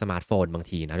ใช้สมาร์ทโฟนบาง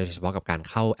ทีนะโดยเฉพาะกับการ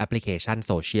เข้าแอปพลิเคชัน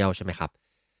โซเชียลใช่ไหมครับ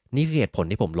นี่คือเหตุผล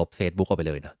ที่ผมลบ Facebook ออกไป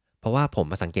เลยนะ เพราะว่าผม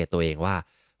มาสังเกตตัวเองว่า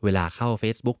เวลาเข้าเฟ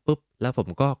ซบุ๊กปุ๊บแล้วผม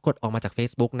ก็กดออกมาจากเฟ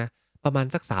ซบุ๊กนะประมาณ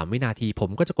สัก3วินาทีผม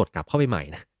ก็จะกดกลับเข้าไปใหม่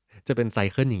นะจะเป็นไซ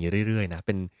เคิลอย่างงี้เรื่อยๆนะเ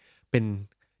ป็น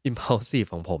impulsive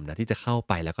ของผมนะที่จะเข้า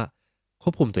ไปแล้วก็ค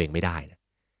วบคุมตัวเองไม่ได้นะ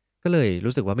ก็เลย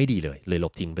รู้สึกว่าไม่ดีเลยล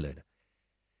บทิ้งไปเลยนะ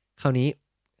คราวนี้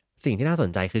สิ่งที่น่าสน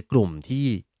ใจคือกลุ่มที่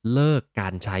เลิกกา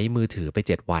รใช้มือถือไป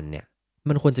7วันเนี่ย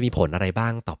มันควรจะมีผลอะไรบ้า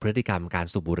งต่อพฤติกรรมการ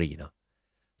สูบบุหรี่เนาะ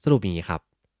สรุปอย่างงี้ครับ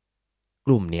ก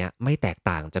ลุ่มเนี้ยไม่แตก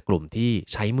ต่างจากกลุ่มที่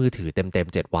ใช้มือถือเต็ม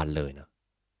ๆ7วันเลยเนาะ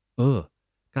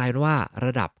กลายเป็นว่าร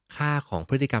ะดับค่าของ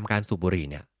พฤติกรรมการสูบบุหรี่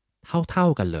เนี่ยเท่า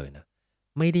ๆกันเลยนะ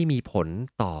ไม่ได้มีผล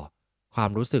ต่อความ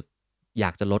รู้สึกอย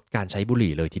ากจะลดการใช้บุห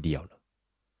รี่เลยทีเดียวเนาะ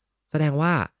แสดงว่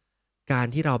าการ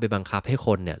ที่เราไปบังคับให้ค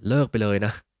นเนี่ยเลิกไปเลยน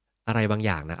ะอะไรบางอ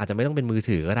ย่างนะอาจจะไม่ต้องเป็นมือ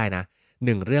ถือก็ได้นะ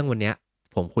1เรื่องวันเนี้ย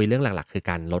ผมคุยเรื่องหลักๆคือ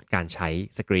การลดการใช้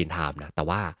สกรีนไทม์นะแต่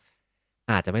ว่า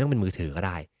อาจจะไม่ต้องเป็นมือถือก็ไ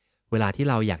ด้เวลาที่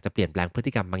เราอยากจะเปลี่ยนแปลงพฤ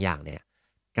ติกรรมบางอย่างเนี่ย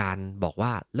การบอกว่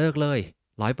าเลิกเลย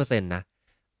100%นะ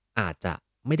อาจจะ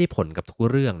ไม่ได้ผลกับทุก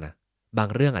เรื่องนะบาง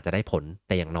เรื่องอาจจะได้ผลแ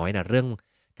ต่อย่างน้อยนะเรื่อง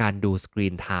การดูสกรี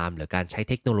นไทม์หรือการใช้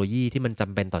เทคโนโลยีที่มันจ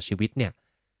ำเป็นต่อชีวิตเนี่ย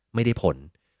ไม่ได้ผล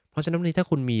เพราะฉะนั้นวันนี้ถ้า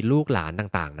คุณมีลูกหลาน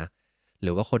ต่างๆนะห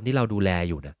รือว่าคนที่เราดูแล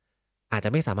อยู่นะอาจจะ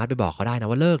ไม่สามารถไปบอกเขาได้นะ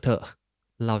ว่าเลิกเถอะ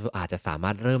เราอาจจะสามา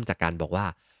รถเริ่มจากการบอกว่า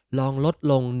ลองลด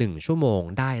ลง1 ชั่วโมง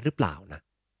ได้หรือเปล่านะ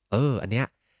อันเนี้ย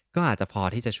ก็อาจจะพอ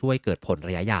ที่จะช่วยเกิดผลร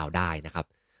ะยะยาวได้นะครับ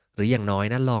หรืออย่างน้อย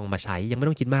นะลองมาใช้ยังไม่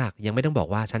ต้องคิดมากยังไม่ต้องบอก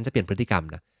ว่าฉันจะเปลี่ยนพฤติกรรม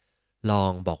นะลอ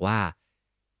งบอกว่า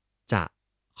จะ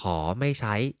ขอไม่ใ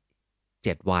ช้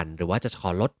7วันหรือว่าจะขอ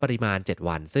ลดปริมาณ7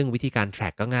วันซึ่งวิธีการ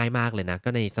track ก็ง่ายมากเลยนะก็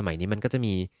ในสมัยนี้มันก็จะ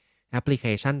มี แอปพลิเค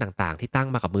ชันต่างๆที่ตั้ง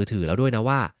มากับมือถือแล้วด้วยนะ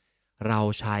ว่าเรา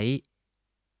ใช้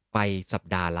ไปสัป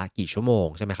ดาห์ละกี่ชั่วโมง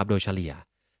ใช่ไหมครับโดยเฉลี่ย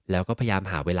แล้วก็พยายาม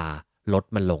หาเวลาลด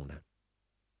มันลงนะ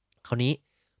คราวนี้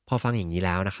พอฟังอย่างนี้แ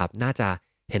ล้วนะครับน่าจะ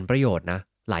เห็นประโยชน์นะ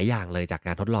หลายอย่างเลยจากก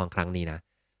ารทดลองครั้งนี้นะ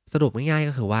สรุปง่ายๆ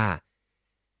ก็คือว่า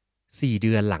4เ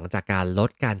ดือนหลังจากการลด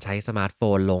การใช้สมาร์ทโฟ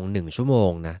นลง1ชั่วโม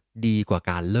งนะดีกว่า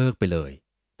การเลิกไปเลย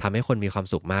ทำให้คนมีความ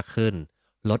สุขมากขึ้น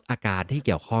ลดอาการที่เ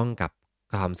กี่ยวข้องกับ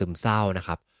ความซึมเศร้านะค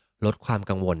รับ ลดความ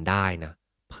กังวลได้นะ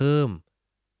เพิ่ม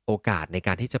โอกาสในก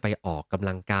ารที่จะไปออกกำ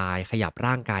ลังกายขยับ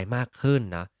ร่างกายมากขึ้น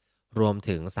นะรวม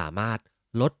ถึงสามารถ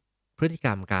ลดพฤติกร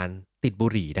รมการติดบุ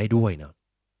หรี่ได้ด้วยเนาะ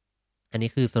อันนี้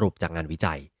คือสรุปจากงานวิ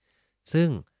จัยซึ่ง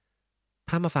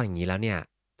ถ้ามาฟังอย่างนี้แล้วเนี่ย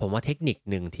ผมว่าเทคนิค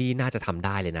หนึ่งที่น่าจะทำไ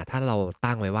ด้เลยนะถ้าเรา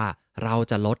ตั้งไว้ว่าเรา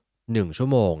จะลด1 ชั่ว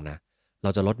โมงนะเรา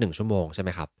จะลด1 ชั่วโมงใช่ไหม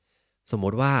ครับสมมุ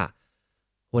ติว่า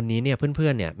วันนี้เนี่ยเพื่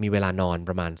อนๆเนี่ยมีเวลานอนป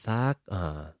ระมาณสัก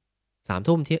3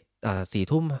 ทุ่มเที่ย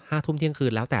4 ทุ่ม5 ทุ่มเที่ยงคื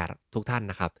นแล้วแต่ทุกท่าน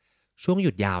นะครับช่วงห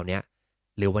ยุดยาวเนี้ย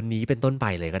หรือวันนี้เป็นต้นไป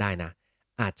เลยก็ได้นะ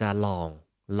อาจจะล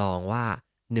องว่า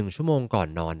1 ชั่วโมงก่อน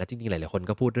นอนนะจริงๆหลายๆคน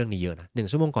ก็พูดเรื่องนี้เยอะนะ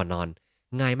1 ชั่วโมงก่อนนอน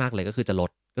ง่ายมากเลยก็คือจะล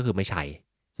ดก็คือไม่ใช้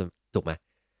ถูกไหม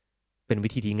เป็นวิ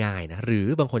ธีที่ง่ายนะหรือ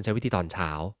บางคนใช้วิธีตอนเช้า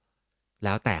แ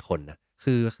ล้วแต่คนนะ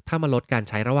คือถ้ามาลดการ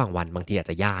ใช้ระหว่างวันบางทีอาจ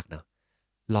จะยากเนาะ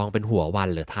ลองเป็นหัววัน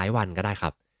หรือท้ายวันก็ได้ค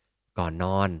รับก่อนน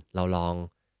อนเราลอง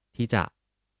ที่จะ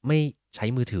ไม่ใช้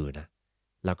มือถือนะ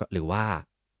แล้วก็หรือว่า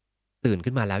ตื่น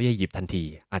ขึ้นมาแล้วอย่าหยิบทันที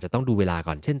อาจจะต้องดูเวลา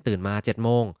ก่อนเช่นตื่นมา7โม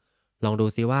งลองดู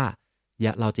ซิว่า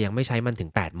เราจะยังไม่ใช้มันถึ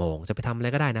ง8โมงจะไปทำอะไร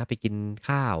ก็ได้นะไปกิน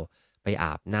ข้าวไปอ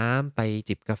าบน้ำไป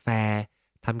จิบกาแฟ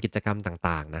ทำกิจกรรม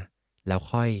ต่างๆนะแล้ว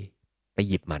ค่อยไป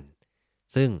หยิบมัน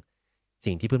ซึ่ง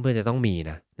สิ่งที่เพื่อนๆจะต้องมี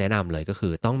นะแนะนำเลยก็คื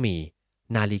อต้องมี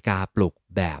นาฬิกาปลุก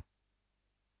แบบ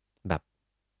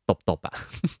ตบๆอะ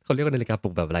เขาเรียกว่านาฬิกาปลุ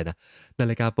กแบบอะไรนะนา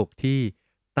ฬิกาปลุกที่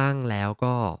ตั้งแล้ว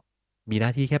ก็มีหน้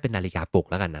าที่แค่เป็นนาฬิกาปลุก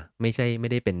แล้วกันนะไม่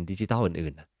ได้เป็นดิจิทัลอื่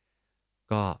นๆนะ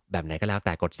ก็แบบไหนก็แล้วแ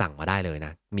ต่กดสั่งมาได้เลยน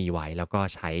ะมีไว้แล้วก็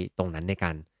ใช้ตรงนั้นในก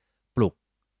ารปลุก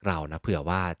เรานะเผื่อ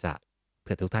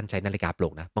ทุกท่านใช้นาฬิกาปลุ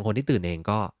กนะบางคนที่ตื่นเอง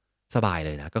ก็สบายเล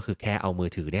ยนะก็คือแค่เอามือ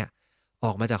ถือเนี่ยอ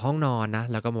อกมาจากห้องนอนนะ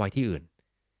แล้วก็มาไว้ที่อื่น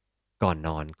ก่อนน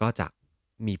อนก็จะ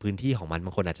มีพื้นที่ของมันบ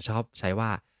างคนอาจจะชอบใช้ว่า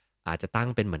อาจจะตั้ง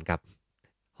เป็นเหมือนกับ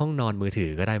ห้องนอนมือถื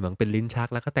อก็ได้มั้งเป็นลิ้นชัก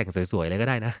แล้วก็แต่งสวยๆเลยก็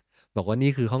ได้นะ บอกว่านี่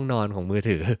คือห้องนอนของมือ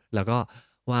ถือแล้วก็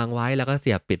วางไว้แล้วก็เ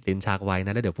สียบปิดลิ้นชักไว้น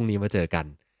ะแล้วเดี๋ยวพรุ่งนี้มาเจอกัน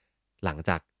หลังจ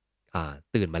าก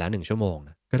ตื่นมาแล้ว1 ชั่วโมงน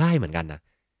ะก็ได้เหมือนกันนะ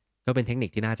ก็เป็นเทคนิค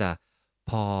ที่น่าจะ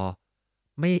พอ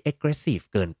ไม่ aggressive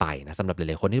เกินไปนะสำหรับห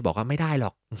ลายๆคนที่บอกว่าไม่ได้หร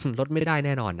อกลดไม่ได้แ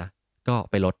น่นอนนะก็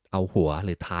ไปลดเอาหัวห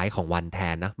รือท้ายของวันแท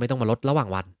นนะไม่ต้องมาลดระหว่าง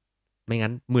วันไม่งั้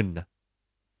นมึนนะ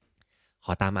ข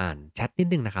อตามอ่านแชทนิด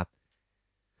นึงนะครับ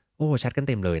โอ้แชทกัน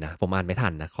เต็มเลยนะผมอ่านไม่ทั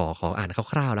นนะขออ่าน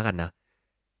คร่าวๆแล้วกันนะ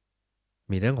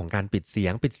มีเรื่องของการปิดเสีย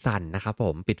งปิดสั่นนะครับผ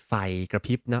มปิดไฟกระพ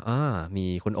ริบนะมี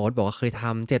คุณโอ๊ตบอกว่าเคยท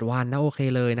ำ7วันนะโอเค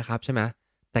เลยนะครับใช่ไหม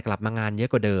แต่กลับมางานเยอะ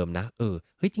กว่าเดิมนะ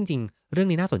เฮ้ยจริงๆเรื่อง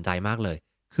นี้น่าสนใจมากเลย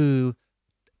คือ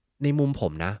ในมุมผ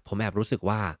มนะผมแอบรู้สึก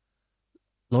ว่า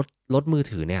ลดมือ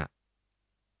ถือเนี่ย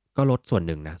ก็ลดส่วนห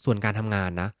นึ่งนะส่วนการทำงาน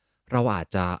นะเราอาจ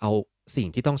จะเอาสิ่ง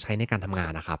ที่ต้องใช้ในการทำงา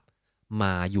นนะครับม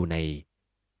าอยู่ใน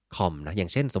คอมนะอย่าง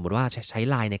เช่นสมมุติว่าใช้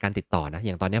LINE ในการติดต่อนะอ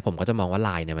ย่างตอนเนี้ยผมก็จะมองว่า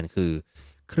LINE เนี่ยมันคือ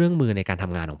เครื่องมือในการท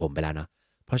ำงานของผมไปแล้วเนาะ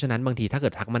เพราะฉะนั้นบางทีถ้าเกิ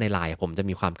ดทักมาใน LINE อะผมจะ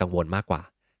มีความกังวลมากกว่า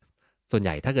ส่วนให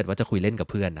ญ่ถ้าเกิดว่าจะคุยเล่นกับ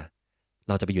เพื่อนนะเ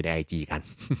ราจะไปอยู่ในไอจีกัน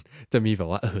จะมีแบบ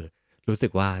ว่ารู้สึ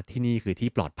กว่าที่นี่คือที่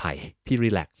ปลอดภัยที่รี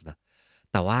แลกซ์นะ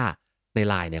แต่ว่าใน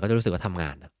LINE เนี่ยก็จะรู้สึกว่าทำงา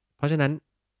นนะเพราะฉะนั้น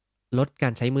ลดกา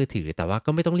รใช้มือถือแต่ว่าก็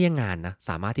ไม่ต้องเลี่ยงงานนะ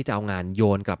สามารถที่จะเอางานโย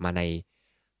นกลับมาใน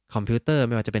คอมพิวเตอร์ไ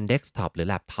ม่ว่าจะเป็นเดสก์ท็อปหรือ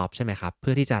แล็ปท็อปใช่ไหมครับเ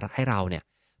พื่อที่จะให้เราเนี่ย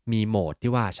มีโหมด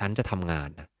ที่ว่าฉันจะทำงาน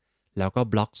นะแล้วก็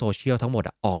บล็อกโซเชียลทั้งหมด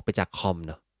ออกไปจากคอม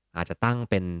เนาะอาจจะตั้ง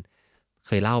เป็นเ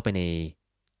คยเล่าไปใน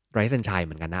ไรซ์แอนชัยเห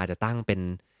มือนกันนะอาจจะตั้งเป็น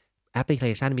แอปพลิเค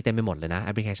ชันมีเต็มไปหมดเลยนะแอ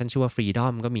ปพลิเคชันชื่อว่า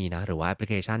Freedom ก็มีนะหรือว่าแอปพลิ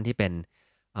เคชันที่เป็น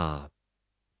เอ่อ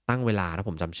ตั้งเวลานะ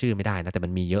ผมจำชื่อไม่ได้นะแต่มั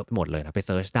นมีเยอะไปหมดเลยนะไปเ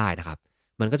ซิร์ชได้นะครับ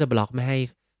มันก็จะบล็อกไม่ให้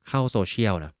เข้าโซเชีย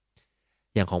ลนะ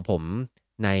อย่างของผม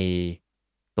ใน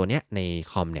ตัวเนี้ยใน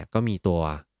คอมเนี่ยก็มีตัว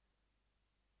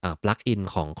ปลั๊กอิน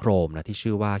ของ Chrome นะที่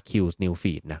ชื่อว่า Q's New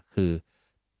Feed นะคือ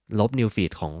ลบ New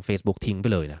Feed ของ Facebook ทิ้งไป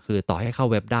เลยนะคือต่อให้เข้า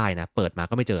เว็บได้นะเปิดมา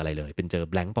ก็ไม่เจออะไรเลยเป็นเจอ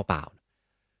blank เปล่า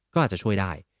ๆก็อาจจะช่วยไ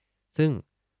ด้ซึ่ง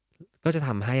ก็จะท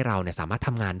ำให้เราเนี่ยสามารถท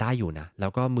ำงานได้อยู่นะแล้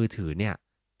วก็มือถือเนี่ย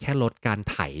แค่ลดการ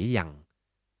ไถอย่าง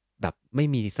แบบไม่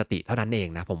มีสติเท่านั้นเอง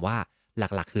นะผมว่าห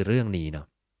ลักๆคือเรื่องนี้เนาะ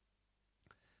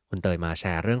คุณเตยมาแช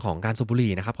ร์เรื่องของการสูบบุห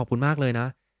รี่นะครับขอบคุณมากเลยนะ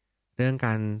เรื่องก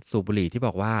ารสูบบุหรี่ที่บ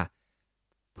อกว่า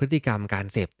พฤติกรรมการ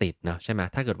เสพติดเนาะใช่ไหม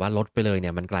ถ้าเกิดว่าลดไปเลยเ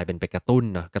นี่ยมันกลายเป็นไปกระตุ้น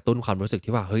เนาะกระตุ้นความรู้สึก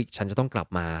ที่ว่าเฮ้ยฉันจะต้องกลับ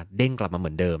มาเด้งกลับมาเห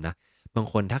มือนเดิมนะบาง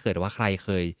คนถ้าเกิดว่าใครเค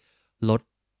ยลด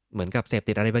เหมือนกับเสพ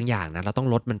ติดอะไรบางอย่างนะเราต้อง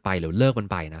ลดมันไปหรือเลิกมัน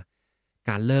ไปนะ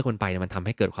การเลิกมันไปเนี่ยมันทำใ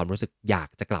ห้เกิดความรู้สึกอยาก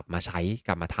จะกลับมาใช้ก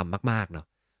ลับมาทำมากๆเนาะ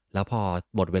แล้วพอ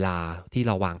หมดเวลาที่เ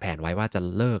ราวางแผนไว้ว่าจะ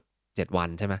เลิก7 วัน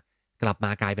ใช่ไหมกลับมา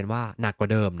กลายเป็นว่าหนักกว่า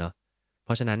เดิมเนาะเพ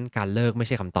ราะฉะนั้นการเลิกไม่ใ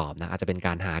ช่คำตอบนะอาจจะเป็นก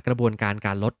ารหากระบวนกา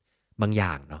รลดบางอย่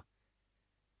างเนาะ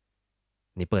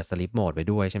นี่เปิด Sleep Mode ไว้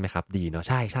ด้วยใช่ไหมครับดีเนาะ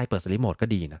ใช่ๆเปิด Sleep Mode ก็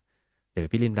ดีนะเดี๋ยว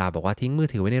พี่ลินดาบอกว่าทิ้งมือ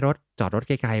ถือไว้ในรถจอดรถไ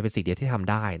กลๆเป็นสิ่งเดียวที่ทำ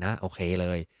ได้นะโอเคเล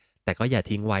ยแต่ก็อย่า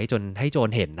ทิ้งไว้จนให้โจร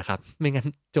เห็นนะครับไม่งั้น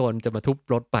โจรจะมาทุบ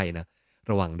รถไปนะ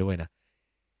ระวังด้วยนะ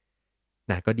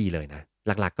ก็ดีเลยนะห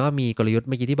ลักๆก็มีกลยุทธ์เ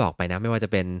มื่อกี้ที่บอกไปนะไม่ว่าจะ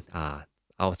เป็น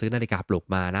เอาซื้อนาฬิกาปลุก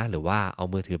มานะหรือว่าเอา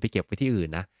มือถือไปเก็บไว้ที่อื่น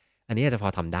นะอันนี้อาจจะพอ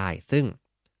ทำได้ซึ่ง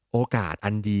โอกาสอั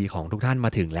นดีของทุกท่านมา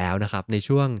ถึงแล้วนะครับใน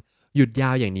ช่วงหยุดยา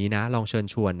วอย่างนี้นะลองเชิญ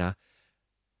ชวนนะ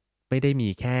ไม่ได้มี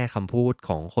แค่คำพูดข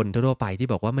องคนทั่วๆไปที่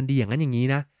บอกว่ามันดีอย่างนั้นอย่างนี้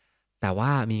นะแต่ว่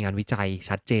ามีงานวิจัย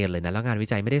ชัดเจนเลยนะแล้วงานวิ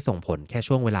จัยไม่ได้ส่งผลแค่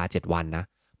ช่วงเวลา7 วันนะ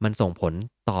มันส่งผล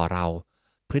ต่อเรา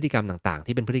พฤติกรรมต่างๆ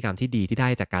ที่เป็นพฤติกรรมที่ดีที่ได้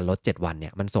จากการลด7 วันเนี่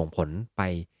ยมันส่งผลไป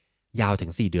ยาวถึ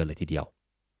ง4 เดือนเลยทีเดียว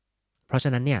เพราะฉ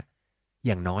ะนั้นเนี่ยอ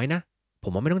ย่างน้อยนะผ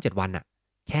มว่าไม่ต้อง7 วันอะ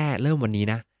แค่เริ่มวันนี้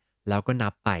นะแล้วก็นั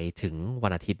บไปถึงวั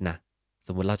นอาทิตย์นะส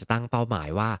มมุติเราจะตั้งเป้าหมาย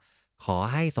ว่าขอ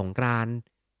ให้สงกรานต์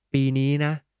ปีนี้น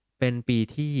ะ เป็นปี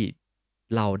ที่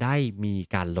เราได้มี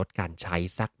การลดการใช้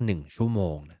สัก1 ชั่วโม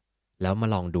งนะแล้วมา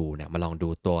ลองดูเนี่ยมาลองดู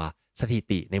ตัวสถิ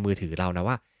ติในมือถือเรานะ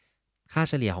ว่าค่า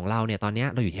เฉลี่ยของเราเนี่ยตอนเนี้ย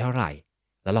เราอยู่ที่เท่าไร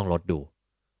แล้วลองลดดู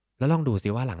แล้วลองดูซิ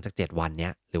ว่าหลังจาก7 วันเนี้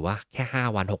ยหรือว่าแค่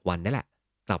5 วัน6 วันเนี่ยแหละ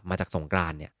กลับมาจากสงกรา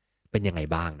นต์เนี่ยเป็นยังไง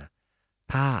บ้างนะ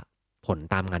ถ้าผล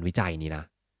ตามงานวิจัยนี้นะ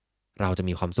เราจะ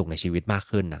มีความสุขในชีวิตมาก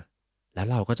ขึ้นนะแล้ว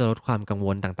เราก็จะลดความกังว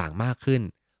ลต่างๆมากขึ้น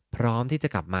พร้อมที่จะ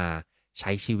กลับมาใ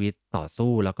ช้ชีวิตต่อ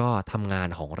สู้แล้วก็ทำงาน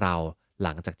ของเราห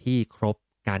ลังจากที่ครบ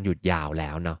การหยุดยาวแล้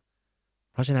วเนาะ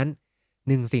เพราะฉะนั้น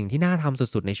หนึ่งสิ่งที่น่าทำ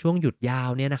สุดๆในช่วงหยุดยาว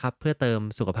เนี่ยนะครับเพื่อเติม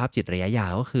สุขภาพจิตระยะยา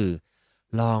วก็คือ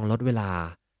ลองลดเวลา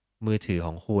มือถือข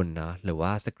องคุณเนาะหรือว่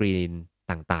าสกรีน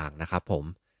ต่างๆนะครับผม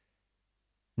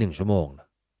1 ชั่วโมง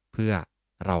เพื่อ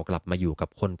เรากลับมาอยู่กับ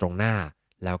คนตรงหน้า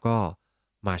แล้วก็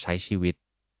มาใช้ชีวิต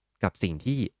กับสิ่ง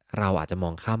ที่เราอาจจะม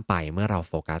องข้ามไปเมื่อเรา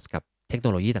โฟกัสกับเทคโน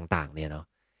โลยีต่างๆเนี่ยเนาะ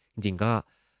จริงๆก็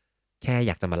แค่อ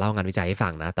ยากจะมาเล่างานวิจัยให้ฟั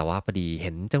งนะแต่ว่าพอดีเ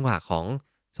ห็นจังหวะของ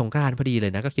สงกรานต์พอดีเล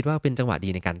ยนะก็คิดว่าเป็นจังหวะดี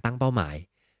ในการตั้งเป้าหมาย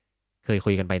เคย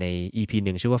คุยกันไปใน EP ห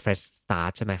นึ่งชื่อว่า Fresh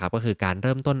Start ใช่ไหมครับก็คือการเ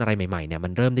ริ่มต้นอะไรใหม่ๆเนี่ยมั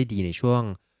นเริ่มได้ดีในช่วง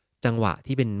จังหวะ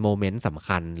ที่เป็นโมเมนต์สำ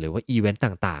คัญหรือว่าอีเวนต์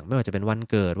ต่างๆไม่ว่าจะเป็นวัน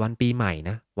เกิดวันปีใหม่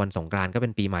นะวันสงกรานต์ก็เป็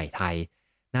นปีใหม่ไทย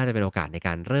น่าจะเป็นโอกาสในก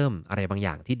ารเริ่มอะไรบางอ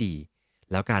ย่างที่ดี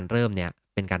แล้วการเริ่มเนี่ย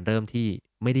เป็นการเริ่มที่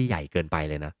ไม่ได้ใหญ่เกินไป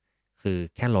เลยนะคือ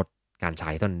แค่ลดการใช้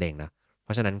เท่านั้นเองนะเพ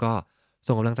ราะฉะนั้นก็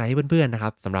ส่งกำลังใจให้เพื่อนๆนะครั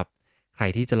บสำหรับใคร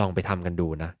ที่จะลองไปทำกันดู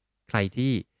นะใคร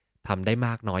ที่ทำได้ม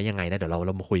ากน้อยยังไงนะเดี๋ยวเ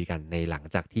รามาคุยกันในหลัง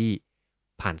จากที่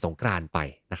ผ่านสงกรานต์ไป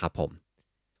นะครับผม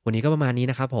วันนี้ก็ประมาณนี้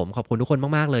นะครับผมขอบคุณทุกคน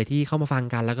มากๆเลยที่เข้ามาฟัง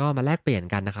กันแล้วก็มาแลกเปลี่ยน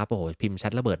กันนะครับโอ้โฮพิมพ์แช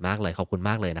ตระเบิดมากเลยขอบคุณ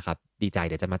มากเลยนะครับดีใจ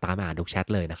เดี๋ยวจะมาตามอ่านทุกแชต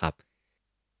เลยนะครับ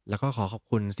แล้วก็ขอขอบ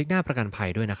คุณ Cigna ประกันภัย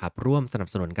ด้วยนะครับร่วมสนับ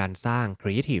สนุนการสร้าง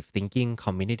Creative Thinking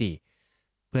Community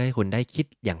เพื่อให้คุณได้คิด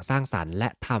อย่างสร้างสรรค์และ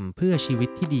ทำเพื่อชีวิต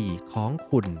ที่ดีของ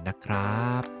คุณนะครั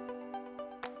บ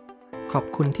ขอบ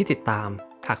คุณที่ติดตาม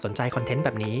หากสนใจคอนเทนต์แบ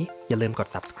บนี้อย่าลืมกด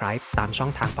subscribe ตามช่อ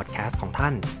งทาง podcast ของท่า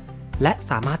น และ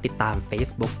สามารถติดตาม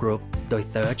Facebook Group โดย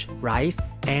search Rise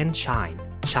and Shine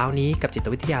เช้านี้กับจิต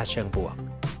วิทยาเชิงบวก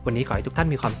วันนี้ขอให้ทุกท่าน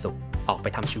มีความสุข ออกไป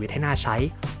ทำชีวิตให้น่าใช้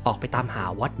ออกไปตามหา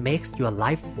what makes your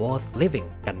life worth living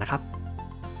กันนะครับ